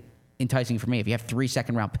really enticing for me. If you have 3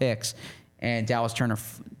 second-round picks and Dallas Turner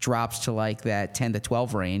drops to like that 10 to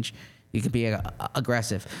 12 range, you can be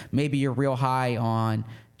aggressive. Maybe you're real high on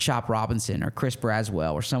Chop Robinson or Chris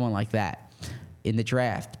Braswell or someone like that in the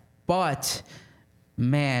draft. But,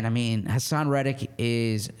 man, I mean, Hassan Reddick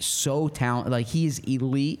is so talented. Like, he is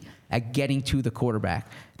elite at getting to the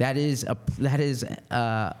quarterback. That is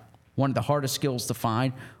one of the hardest skills to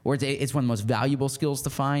find, or it's one of the most valuable skills to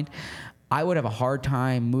find. I would have a hard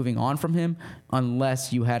time moving on from him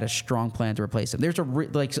unless you had a strong plan to replace him. There's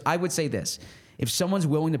I would say this: if someone's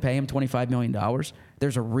willing to pay him $25 million,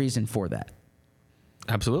 there's a reason for that.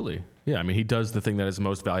 Absolutely, yeah. I mean, he does the thing that is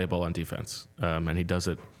most valuable on defense, and he does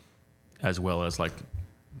it as well as like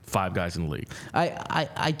 5 guys in the league.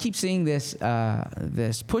 I keep seeing this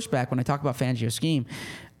pushback when I talk about Fangio's scheme.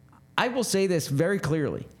 I will say this very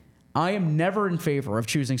clearly: I am never in favor of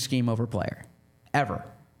choosing scheme over player, ever.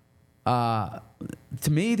 To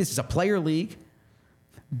me, this is a player league.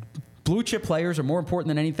 Blue chip players are more important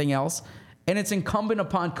than anything else, and it's incumbent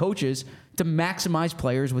upon coaches to maximize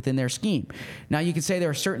players within their scheme. Now, you can say there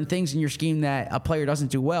are certain things in your scheme that a player doesn't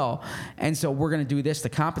do well, and so we're going to do this to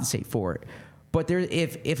compensate for it. But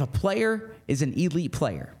if a player is an elite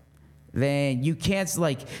player, then you can't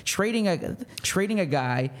trading a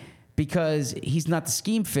guy because he's not the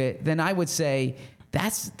scheme fit. Then I would say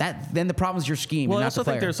then the problem is your scheme. Well, and I not also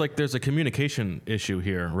the player. think there's a communication issue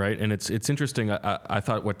here, right? And it's interesting. I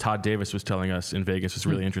thought what Todd Davis was telling us in Vegas was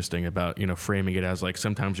really interesting about framing it as like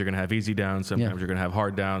sometimes you're going to have easy downs, sometimes you're going to have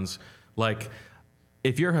hard downs. Like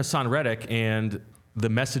if you're Hassan Reddick and the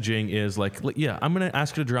messaging is like, yeah, I'm going to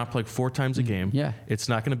ask you to drop like 4 times a game. Yeah, it's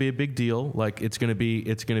not going to be a big deal. Like it's going to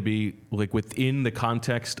be like within the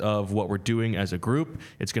context of what we're doing as a group.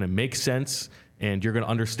 It's going to make sense. And you're going to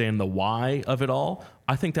understand the why of it all,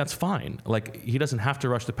 I think that's fine. Like, he doesn't have to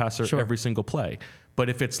rush the passer every single play. But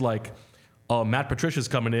if it's like, oh, Matt Patricia's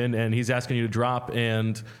coming in and he's asking you to drop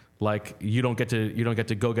and like you don't get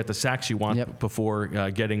to go get the sacks you want before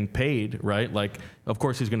getting paid, right? Like, of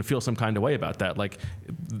course he's going to feel some kind of way about that. Like,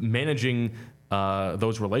 managing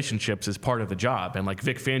those relationships is part of the job. And like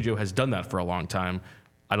Vic Fangio has done that for a long time.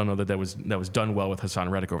 I don't know that was done well with Hassan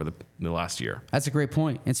Reddick over the last year. That's a great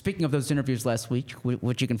point. And speaking of those interviews last week,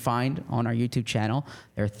 which you can find on our YouTube channel,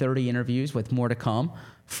 there are 30 interviews with more to come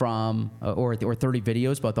or 30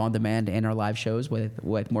 videos, both on demand and our live shows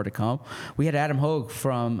with more to come. We had Adam Hogue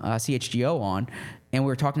from CHGO on, and we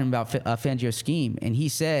were talking about Fangio's scheme, and he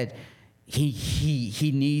said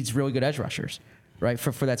he needs really good edge rushers. Right,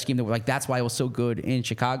 for that scheme, that's why it was so good in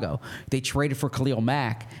Chicago. They traded for Khalil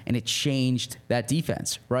Mack, and it changed that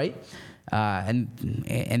defense, right?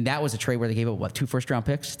 And that was a trade where they gave up 2 first-round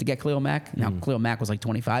picks to get Khalil Mack. Now Khalil Mack was like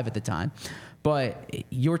 25 at the time, but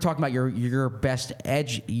you were talking about your best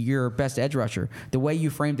edge rusher. The way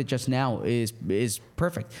you framed it just now is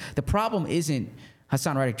perfect. The problem isn't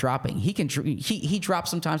Hassan Reddick dropping. He drops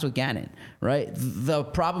sometimes with Gannon, right? The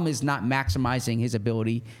problem is not maximizing his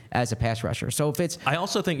ability as a pass rusher. So if it's... I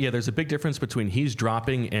also think, there's a big difference between he's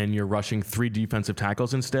dropping and you're rushing 3 defensive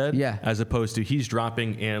tackles instead, as opposed to he's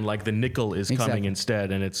dropping and like the nickel is coming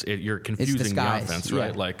instead, and you're confusing the offense,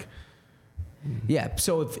 right?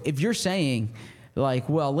 So if you're saying like,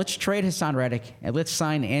 well, let's trade Hassan Reddick and let's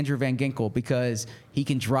sign Andrew Van Ginkel because he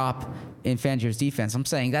can drop in Fangio's defense. I'm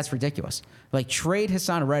saying that's ridiculous. Like, trade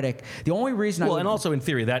Hassan Reddick. The only reason and also in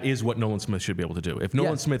theory, that is what Nolan Smith should be able to do. If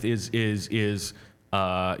Nolan Smith is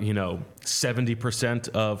 70%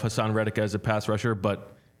 of Hassan Reddick as a pass rusher,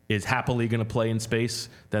 but is happily going to play in space,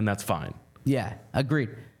 then that's fine. Yeah, agreed.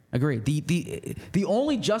 The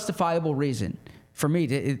only justifiable reason for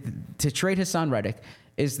me to trade Hassan Reddick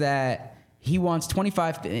is that he wants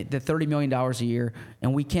 $25 to $30 million a year,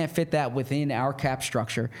 and we can't fit that within our cap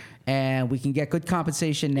structure, and we can get good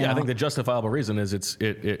compensation now. Yeah, I think the justifiable reason is it's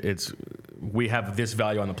we have this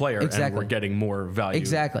value on the player, and we're getting more value.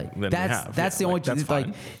 Exactly. Than we have. That's the only. That's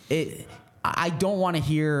fine. I don't want to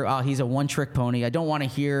hear he's a one-trick pony. I don't want to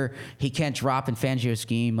hear he can't drop in Fangio's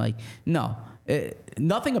scheme. Like, no.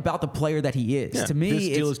 Nothing about the player that he is. To me,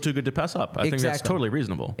 this deal is too good to pass up. I think that's totally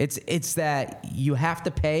reasonable. It's that you have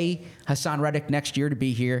to pay Hassan Reddick next year to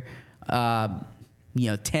be here, 10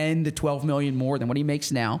 to $12 million more than what he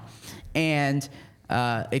makes now, and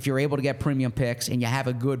if you're able to get premium picks and you have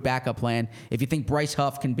a good backup plan, if you think Bryce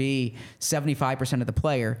Huff can be 75% of the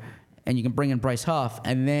player, and you can bring in Bryce Huff,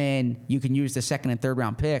 and then you can use the second and third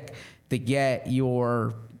round pick to get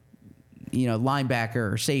your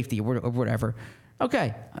linebacker or safety or whatever.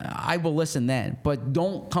 Okay, I will listen then. But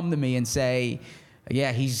don't come to me and say,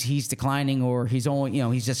 yeah, he's declining or he's only,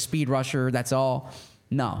 he's just speed rusher. That's all.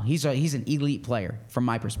 No, he's an elite player from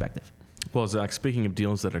my perspective. Well, Zach, speaking of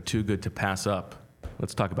deals that are too good to pass up,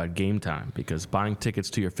 let's talk about Game Time, because buying tickets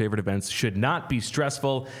to your favorite events should not be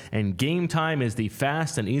stressful, and Game Time is the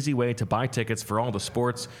fast and easy way to buy tickets for all the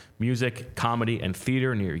sports, music, comedy, and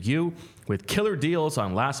theater near you. With killer deals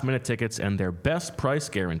on last-minute tickets and their best price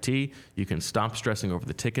guarantee, you can stop stressing over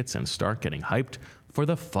the tickets and start getting hyped for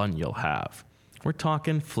the fun you'll have. We're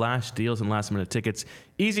talking flash deals and last-minute tickets.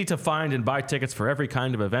 Easy to find and buy tickets for every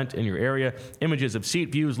kind of event in your area. Images of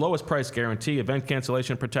seat views, lowest price guarantee, event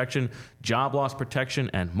cancellation protection, job loss protection,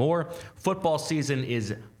 and more. Football season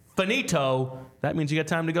is finito. That means you got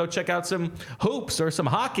time to go check out some hoops or some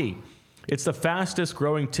hockey. It's the fastest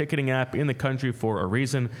growing ticketing app in the country for a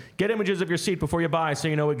reason. Get images of your seat before you buy so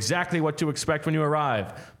you know exactly what to expect when you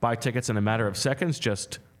arrive. Buy tickets in a matter of seconds,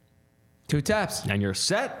 just 2 taps. And you're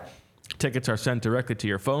set. Tickets are sent directly to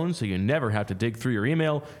your phone, so you never have to dig through your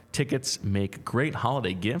email. Tickets make great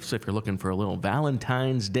holiday gifts if you're looking for a little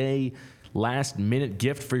Valentine's Day last-minute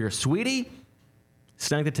gift for your sweetie.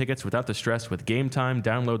 Snag the tickets without the stress with Game Time.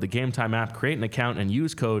 Download the Game Time app, create an account, and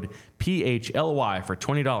use code PHLY for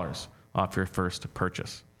 $20 off your first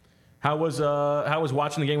purchase. How was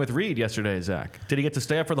watching the game with Reed yesterday, Zach? Did he get to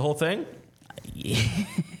stay up for the whole thing?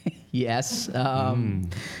 Yes.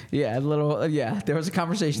 Yeah, a little. Yeah, there was a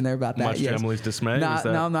conversation there about that. Much to Emily's dismay? No,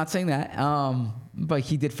 I'm not saying that. But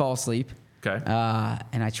he did fall asleep. Okay.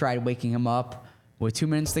 And I tried waking him up with 2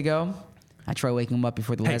 minutes to go. I tried waking him up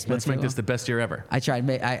before the last minute. Let's make this the best year ever. I tried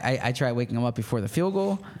waking him up before the field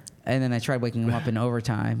goal, and then I tried waking him up in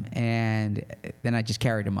overtime, and then I just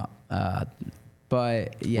carried him up.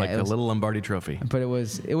 But yeah, like a little Lombardi Trophy. But it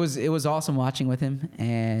was awesome watching with him,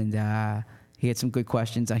 and he had some good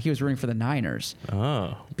questions. He was rooting for the Niners.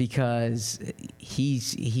 Oh, because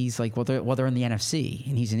he's like, well, they're in the NFC,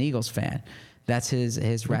 and he's an Eagles fan. That's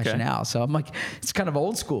his rationale. Okay. So I'm like, it's kind of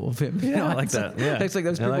old school of him. Yeah, I like that. Yeah. It's like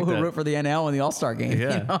those people who root for the NL in the All-Star game.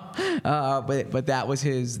 Yeah. But that was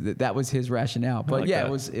his rationale. But yeah, it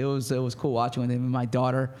was cool watching with him. And my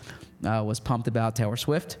daughter was pumped about Taylor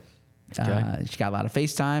Swift. Okay. She got a lot of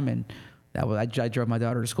FaceTime, and I drove my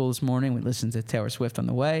daughter to school this morning. We listened to Taylor Swift on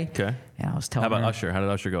the way. Okay. And I was telling her. How about Usher? How did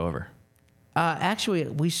Usher go over? Actually,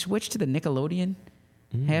 we switched to the Nickelodeon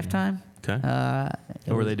halftime. Okay.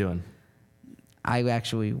 What were they doing? I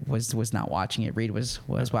actually was not watching it. Reed was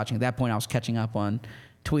watching. At that point, I was catching up on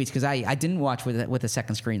tweets because I didn't watch with a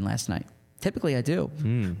second screen last night. Typically, I do,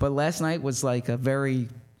 but last night was like a very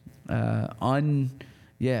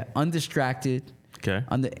undistracted. Okay.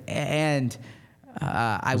 I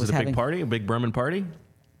was it a having big party, a big Berman party.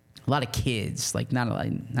 A lot of kids, like not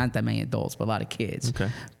that many adults, but a lot of kids. Okay.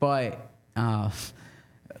 But was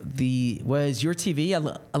your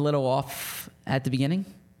TV a little off at the beginning?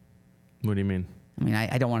 What do you mean? I mean,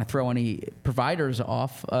 I don't want to throw any providers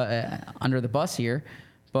off under the bus here,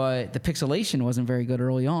 but the pixelation wasn't very good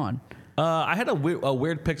early on. I had a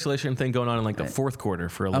weird pixelation thing going on in like the fourth quarter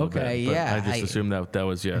for a little bit. But yeah. I just assumed that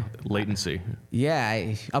was latency. Yeah,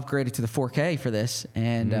 I upgraded to the 4K for this,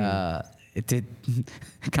 and it did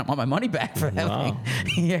kind of want my money back for that. Wow.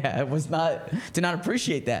 Yeah, it was did not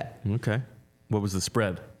appreciate that. Okay. What was the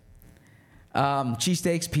spread?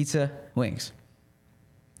 Cheesesteaks, pizza, wings.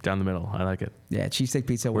 Down the middle. I like it. Yeah, cheesesteak,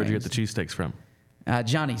 pizza, Where'd wings. you get the cheesesteaks from?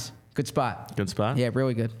 Johnny's. Good spot. Good spot? Yeah,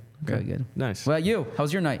 really good. Okay. Really good. Nice. Well, you? How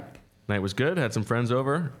was your night? Night was good. Had some friends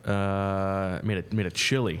over. Made a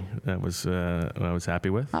chili. That was what I was happy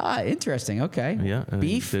with. Ah, interesting. Okay. Yeah.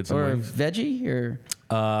 Beef did some or wings. veggie or?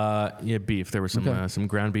 Yeah, beef. There was some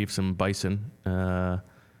ground beef, some bison,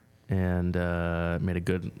 and made a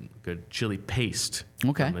good chili paste.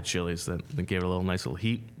 Okay. From the chilies that gave it a nice little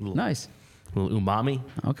heat. Nice. Little umami.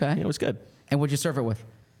 Okay. Yeah, it was good. And what'd you serve it with?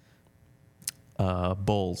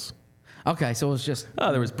 Bowls. Okay, so it was just.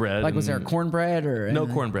 Oh, there was bread. Like, was there cornbread or? No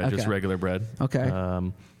anything? cornbread, just Okay. regular bread.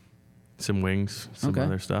 Okay. Some wings, some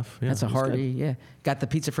other stuff. Yeah, That's a it was hearty, good. yeah. Got the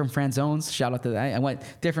pizza from Franzone's. Shout out to that. I went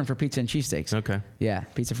different for pizza and cheesesteaks. Okay. Yeah,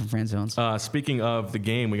 pizza from Franzone's. Speaking of the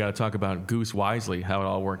game, we got to talk about Goose Wisely, how it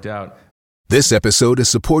all worked out. This episode is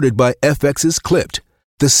supported by FX's Clipped,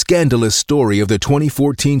 the scandalous story of the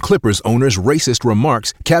 2014 Clippers owner's racist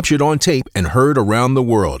remarks captured on tape and heard around the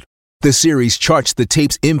world. The series charts the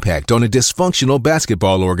tape's impact on a dysfunctional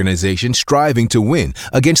basketball organization striving to win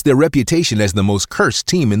against their reputation as the most cursed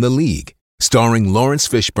team in the league. Starring Lawrence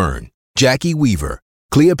Fishburne, Jackie Weaver,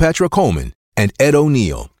 Cleopatra Coleman, and Ed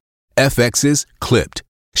O'Neill. FX's Clipped,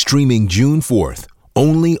 streaming June 4th,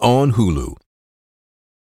 only on Hulu.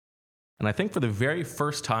 And I think for the very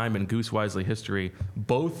first time in Goose Wisely history,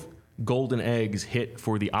 both golden eggs hit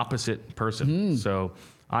for the opposite person. So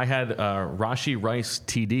I had Rashi Rice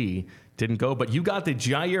TD, didn't go, but you got the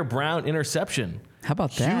Jair Brown interception. How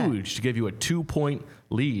about that? Huge to give you a 2-point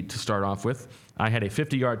lead to start off with. I had a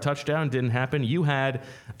 50-yard touchdown, didn't happen. You had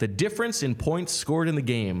the difference in points scored in the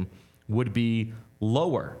game would be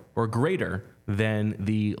lower or greater than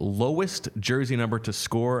the lowest jersey number to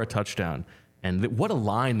score a touchdown. And what a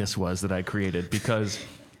line this was that I created, because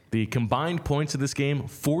the combined points of this game,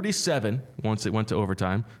 47 once it went to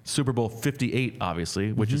overtime. Super Bowl 58,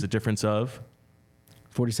 obviously, which is a difference of?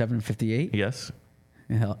 47 and 58? Yes.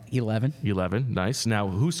 11. 11. Nice. Now,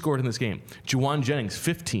 who scored in this game? Juwan Jennings,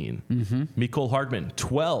 15. Mecole Hardman,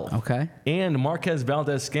 12. Okay. And Marquez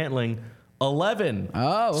Valdez-Scantling, 11.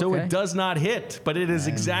 Oh, So okay. it does not hit, but it is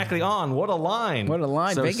exactly on. What a line. What a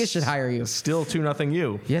line. So Vegas should hire you. Still 2-0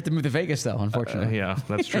 you. You have to move to Vegas, though, unfortunately. Yeah,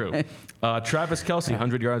 that's true. Travis Kelce,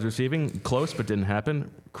 100 yards receiving, close but didn't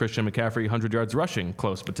happen. Christian McCaffrey, 100 yards rushing,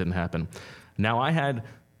 close but didn't happen. Now, I had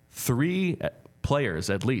 3 players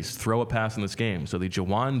at least throw a pass in this game. So the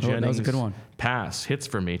Juwan Jennings that was a good one. pass hits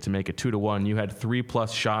for me to make it 2-1. You had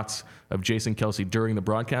 3+ shots of Jason Kelce during the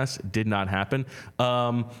broadcast. Did not happen.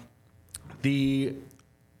 The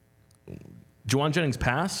Juwan Jennings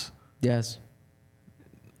pass, Yes.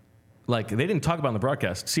 like they didn't talk about in the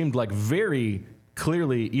broadcast, seemed like very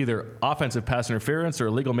clearly either offensive pass interference or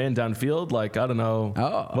illegal man downfield. Like, I don't know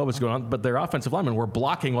what was going on, but their offensive linemen were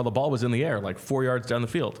blocking while the ball was in the air, like 4 yards down the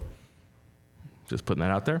field. Just putting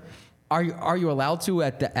that out there. Are you allowed to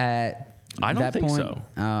at I don't that think point? so.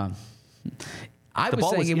 I The was ball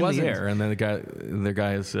saying was it in wasn't. the air, and then the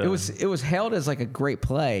guy is. It was hailed as like a great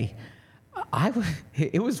play.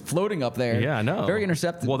 It was floating up there. Yeah, I know. Very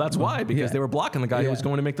intercepted. Well, that's why, because Yeah. they were blocking the guy who was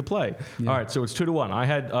going to make the play. All right, so it's 2-1. I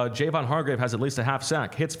had Javon Hargrave has at least a half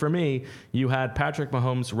sack. Hits for me. You had Patrick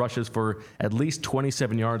Mahomes rushes for at least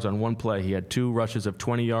 27 yards on one play. He had 2 rushes of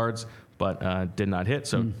 20 yards, but did not hit,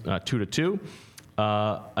 so 2-2.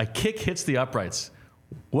 A kick hits the uprights.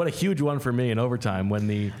 What a huge one for me in overtime when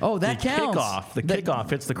the counts. kickoff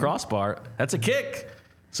hits the crossbar. That's a kick.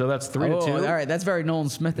 So that's 3-2. All right, that's very Nolan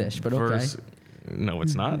Smithish, but okay. No,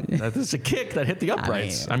 it's not. That's a kick that hit the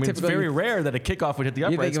uprights. I mean, it's typically very rare that a kickoff would hit the you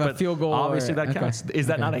think uprights, of a but field goal obviously or- that okay. counts. Is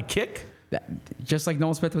that Okay. not a kick? Just like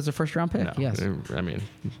Nolan Smith was a first-round pick. No. Yes. I mean,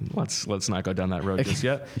 let's not go down that road just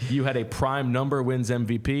yet. You had a prime number wins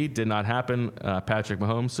MVP. Did not happen. Patrick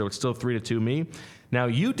Mahomes. So it's still 3-2 me. Now,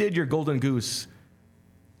 you did your golden goose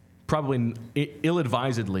probably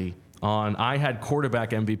ill-advisedly on I had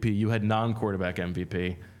quarterback MVP. You had non-quarterback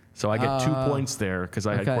MVP. So I get 2 points there because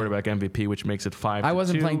I had okay. quarterback MVP, which makes it 5-2. I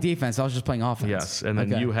wasn't playing defense. I was just playing offense. Yes, and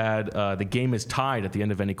then Okay. you had the game is tied at the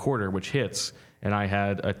end of any quarter, which hits, and I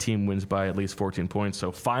had a team wins by at least 14 points.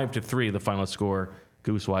 So 5-3, the final score.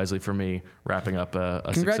 Goose Wisely for me, wrapping up a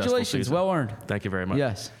successful Congratulations. season. Well earned. Thank you very much.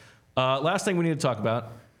 Yes. Last thing we need to talk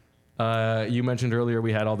about. You mentioned earlier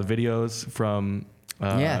we had all the videos from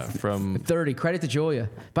 30. Credit to Julia.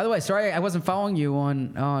 By the way, sorry I wasn't following you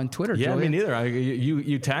on Twitter, Yeah, Julia. me neither.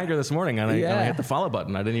 You tagged her this morning, and I hit the follow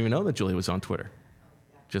button. I didn't even know that Julia was on Twitter.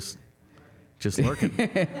 Just lurking.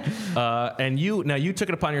 And you took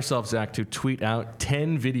it upon yourself, Zach, to tweet out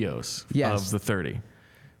 10 videos Yes. of the 30,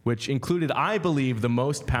 which included, I believe, the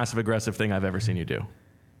most passive-aggressive thing I've ever seen you do.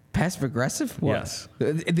 Passive aggressive? What? Yes.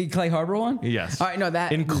 The Clay Harbor one? Yes. All right, no,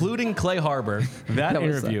 that. Including Clay Harbor, that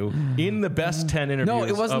interview in the best 10 interviews. No,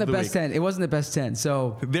 it wasn't of the best week. 10. It wasn't the best 10.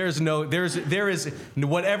 So There is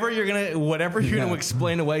whatever you're gonna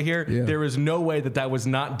explain away here. Yeah. There is no way that was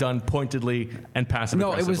not done pointedly and passive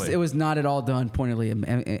aggressively. it was not at all done pointedly,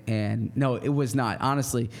 and no, it was not.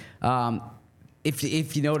 Honestly,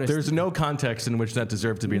 if you notice, There's no context in which that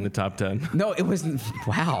deserved to be in the top 10. no, it wasn't.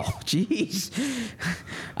 Wow, jeez.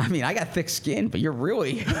 I mean, I got thick skin, but you're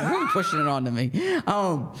really pushing it on to me.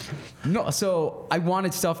 No, so I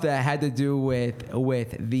wanted stuff that had to do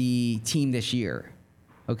with the team this year.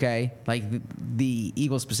 Okay, like the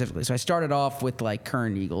Eagles specifically. So I started off with like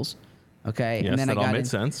current Eagles. Okay, Yes, and then that I all got made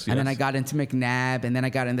sense, and then I yes. got into McNabb, and then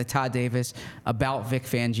I got into Todd Davis about Vic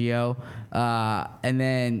Fangio, and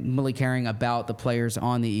then Millie Carring about the players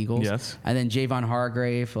on the Eagles. Yes. And then Javon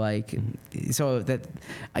Hargrave, like, so that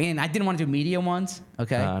again, I didn't want to do media ones.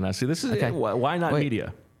 Okay. Now, see, this is Okay. why not Wait.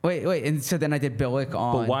 media? Wait, and so then I did Billick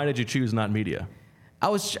on. But why did you choose not media? I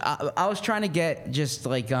was trying to get just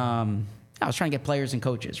like I was trying to get players and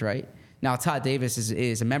coaches, right? Now Todd Davis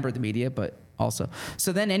is a member of the media, but also.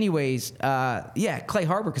 So then anyways, Clay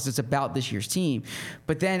Harbor, because it's about this year's team.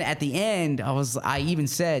 But then at the end, I even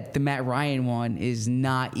said the Matt Ryan one is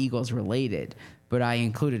not Eagles related, but I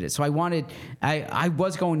included it. So I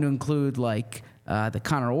was going to include like the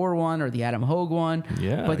Connor Orr one or the Adam Hogue one.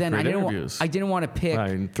 Yeah, but then great I interviews. didn't want to pick.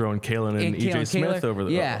 And throwing Kalen and EJ Kalen Smith Kaler, over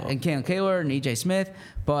the and Kalen Kaler and EJ Smith,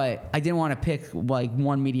 but I didn't want to pick like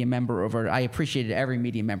one media member over. I appreciated every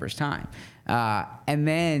media member's time, and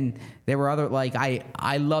then there were other like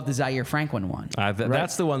I love the Zaire Franklin one. right?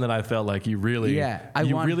 That's the one that I felt like you really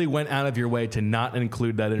really went out of your way to not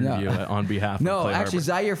include that interview on behalf of No, Clay actually,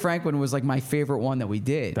 Harbor. Zaire Franklin was like my favorite one that we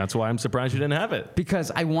did. That's why I'm surprised you didn't have it.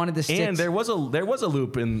 Because I wanted to stick. And there was a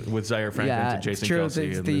loop with Zaire Franklin to Jason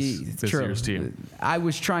Kelsey in this year's team. I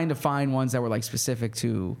was trying to find ones that were like specific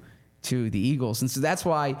to the Eagles. And so that's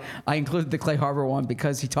why I included the Clay Harbor one,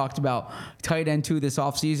 because he talked about tight end 2 this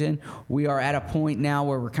offseason. We are at a point now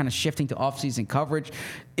where we're kind of shifting to offseason coverage.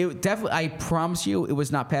 It definitely, I promise you, it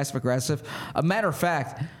was not passive aggressive. A matter of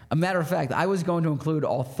fact, I was going to include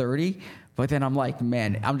all 30, but then I'm like,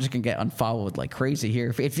 man, I'm just gonna get unfollowed like crazy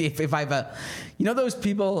here. If I've those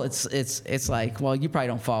people, it's like, well, you probably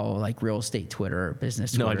don't follow like real estate Twitter or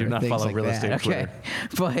business Twitter. No, I do not things follow like real that. estate Twitter.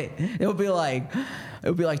 But it would be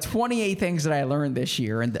like 28 things that I learned this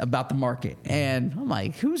year about the market, and I'm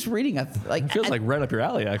like, who's reading It feels like right up your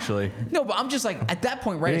alley, actually. No, but I'm just like at that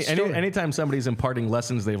point, right? Anytime somebody's imparting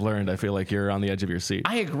lessons they've learned, I feel like you're on the edge of your seat.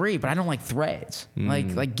 I agree, but I don't like threads.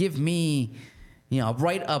 Like give me,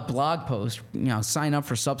 write a blog post, sign up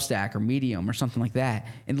for Substack or Medium or something like that,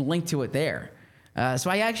 and link to it there. So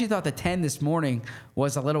I actually thought the 10 this morning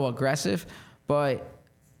was a little aggressive, but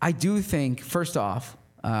I do think, first off,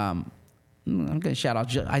 I'm going to shout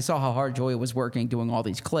out. I saw how hard Joya was working doing all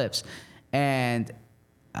these clips, and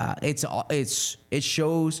it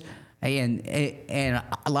shows, and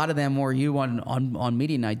a lot of them were you on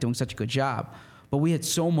media night doing such a good job. But we had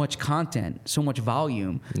so much content, so much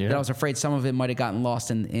volume that I was afraid some of it might have gotten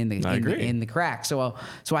lost in the cracks. So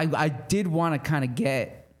I did want to kind of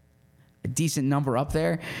get a decent number up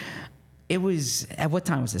there. It was, at what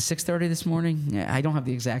time was it? 6:30 this morning? Yeah, I don't have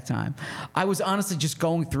the exact time. I was honestly just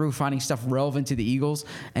going through finding stuff relevant to the Eagles,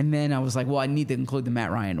 and then I was like, well, I need to include the Matt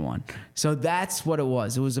Ryan one. So that's what it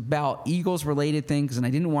was. It was about Eagles-related things, and I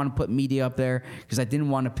didn't want to put media up there because I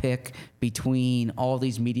didn't want to pick between all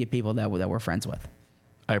these media people that we're friends with.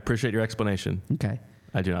 I appreciate your explanation. Okay.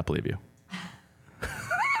 I do not believe you.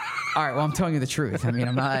 All right. Well, I'm telling you the truth. I mean,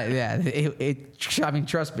 I'm not. Yeah. I mean,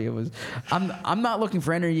 trust me. It was. I'm not looking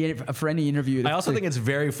for any interview. I also think it's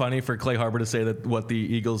very funny for Clay Harbor to say that what the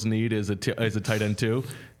Eagles need is a tight end 2.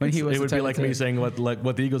 It would be like me saying what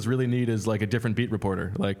the Eagles really need is like a different beat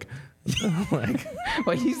reporter. Like.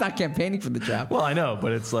 Well, he's not campaigning for the job. Well, I know,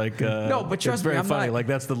 but it's like no, but trust it's very me, I'm funny. not, like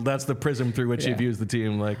that's the prism through which he views the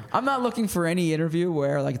team. Like I'm not looking for any interview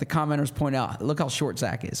where like the commenters point out, look how short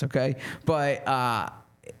Zach is. Okay, but.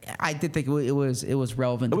 I did think it was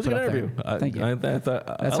relevant. It was a good interview. Thank you. I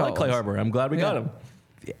like Clay Harbor. I'm glad we got him.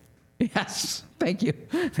 Yes, thank you.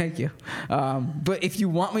 But if you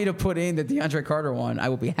want me to put in the DeAndre Carter one, I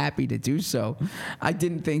will be happy to do so. I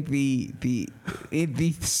didn't think the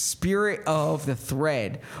spirit of the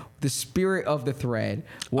thread, was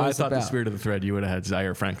I thought the spirit of the thread, you would have had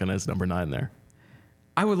Zaire Franklin as number 9 there.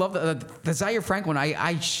 I would love the Zaire Franklin.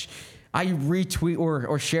 I retweet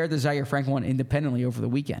or share the Zaire Franklin one independently over the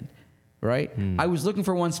weekend, right? I was looking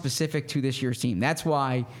for one specific to this year's team. That's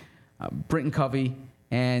why Britton Covey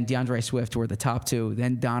and DeAndre Swift were the top 2,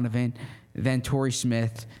 then Donovan, then Torrey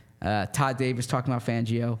Smith, Todd Davis talking about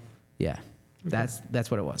Fangio. Yeah, that's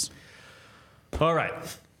what it was. All right.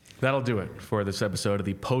 That'll do it for this episode of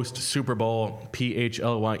the post-Super Bowl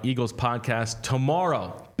PHLY Eagles podcast.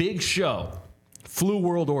 Tomorrow, big show, Flu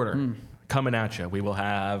World Order coming at you. We will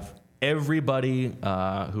have everybody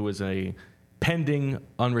who is a pending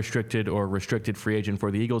unrestricted or restricted free agent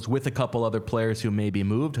for the Eagles with a couple other players who may be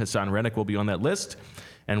moved. Hassan Reddick will be on that list,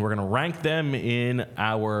 and we're going to rank them in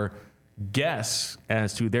our guess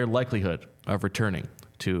as to their likelihood of returning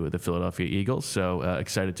to the Philadelphia Eagles. So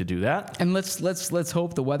excited to do that. And let's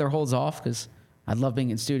hope the weather holds off, because I love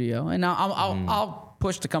being in studio, and I'll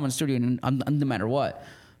push to come in studio no matter what.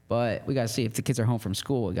 But we got to see if the kids are home from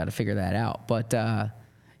school. We got to figure that out. But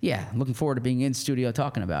yeah, looking forward to being in studio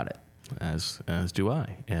talking about it. As do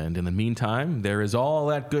I. And in the meantime, there is all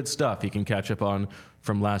that good stuff you can catch up on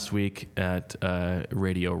from last week at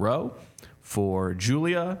Radio Row. For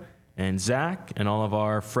Julia and Zach and all of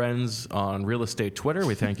our friends on Real Estate Twitter,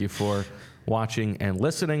 we thank you for watching and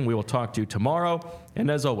listening. We will talk to you tomorrow.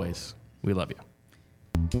 And as always, we love you.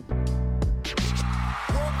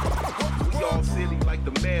 We all silly like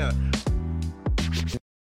the mayor.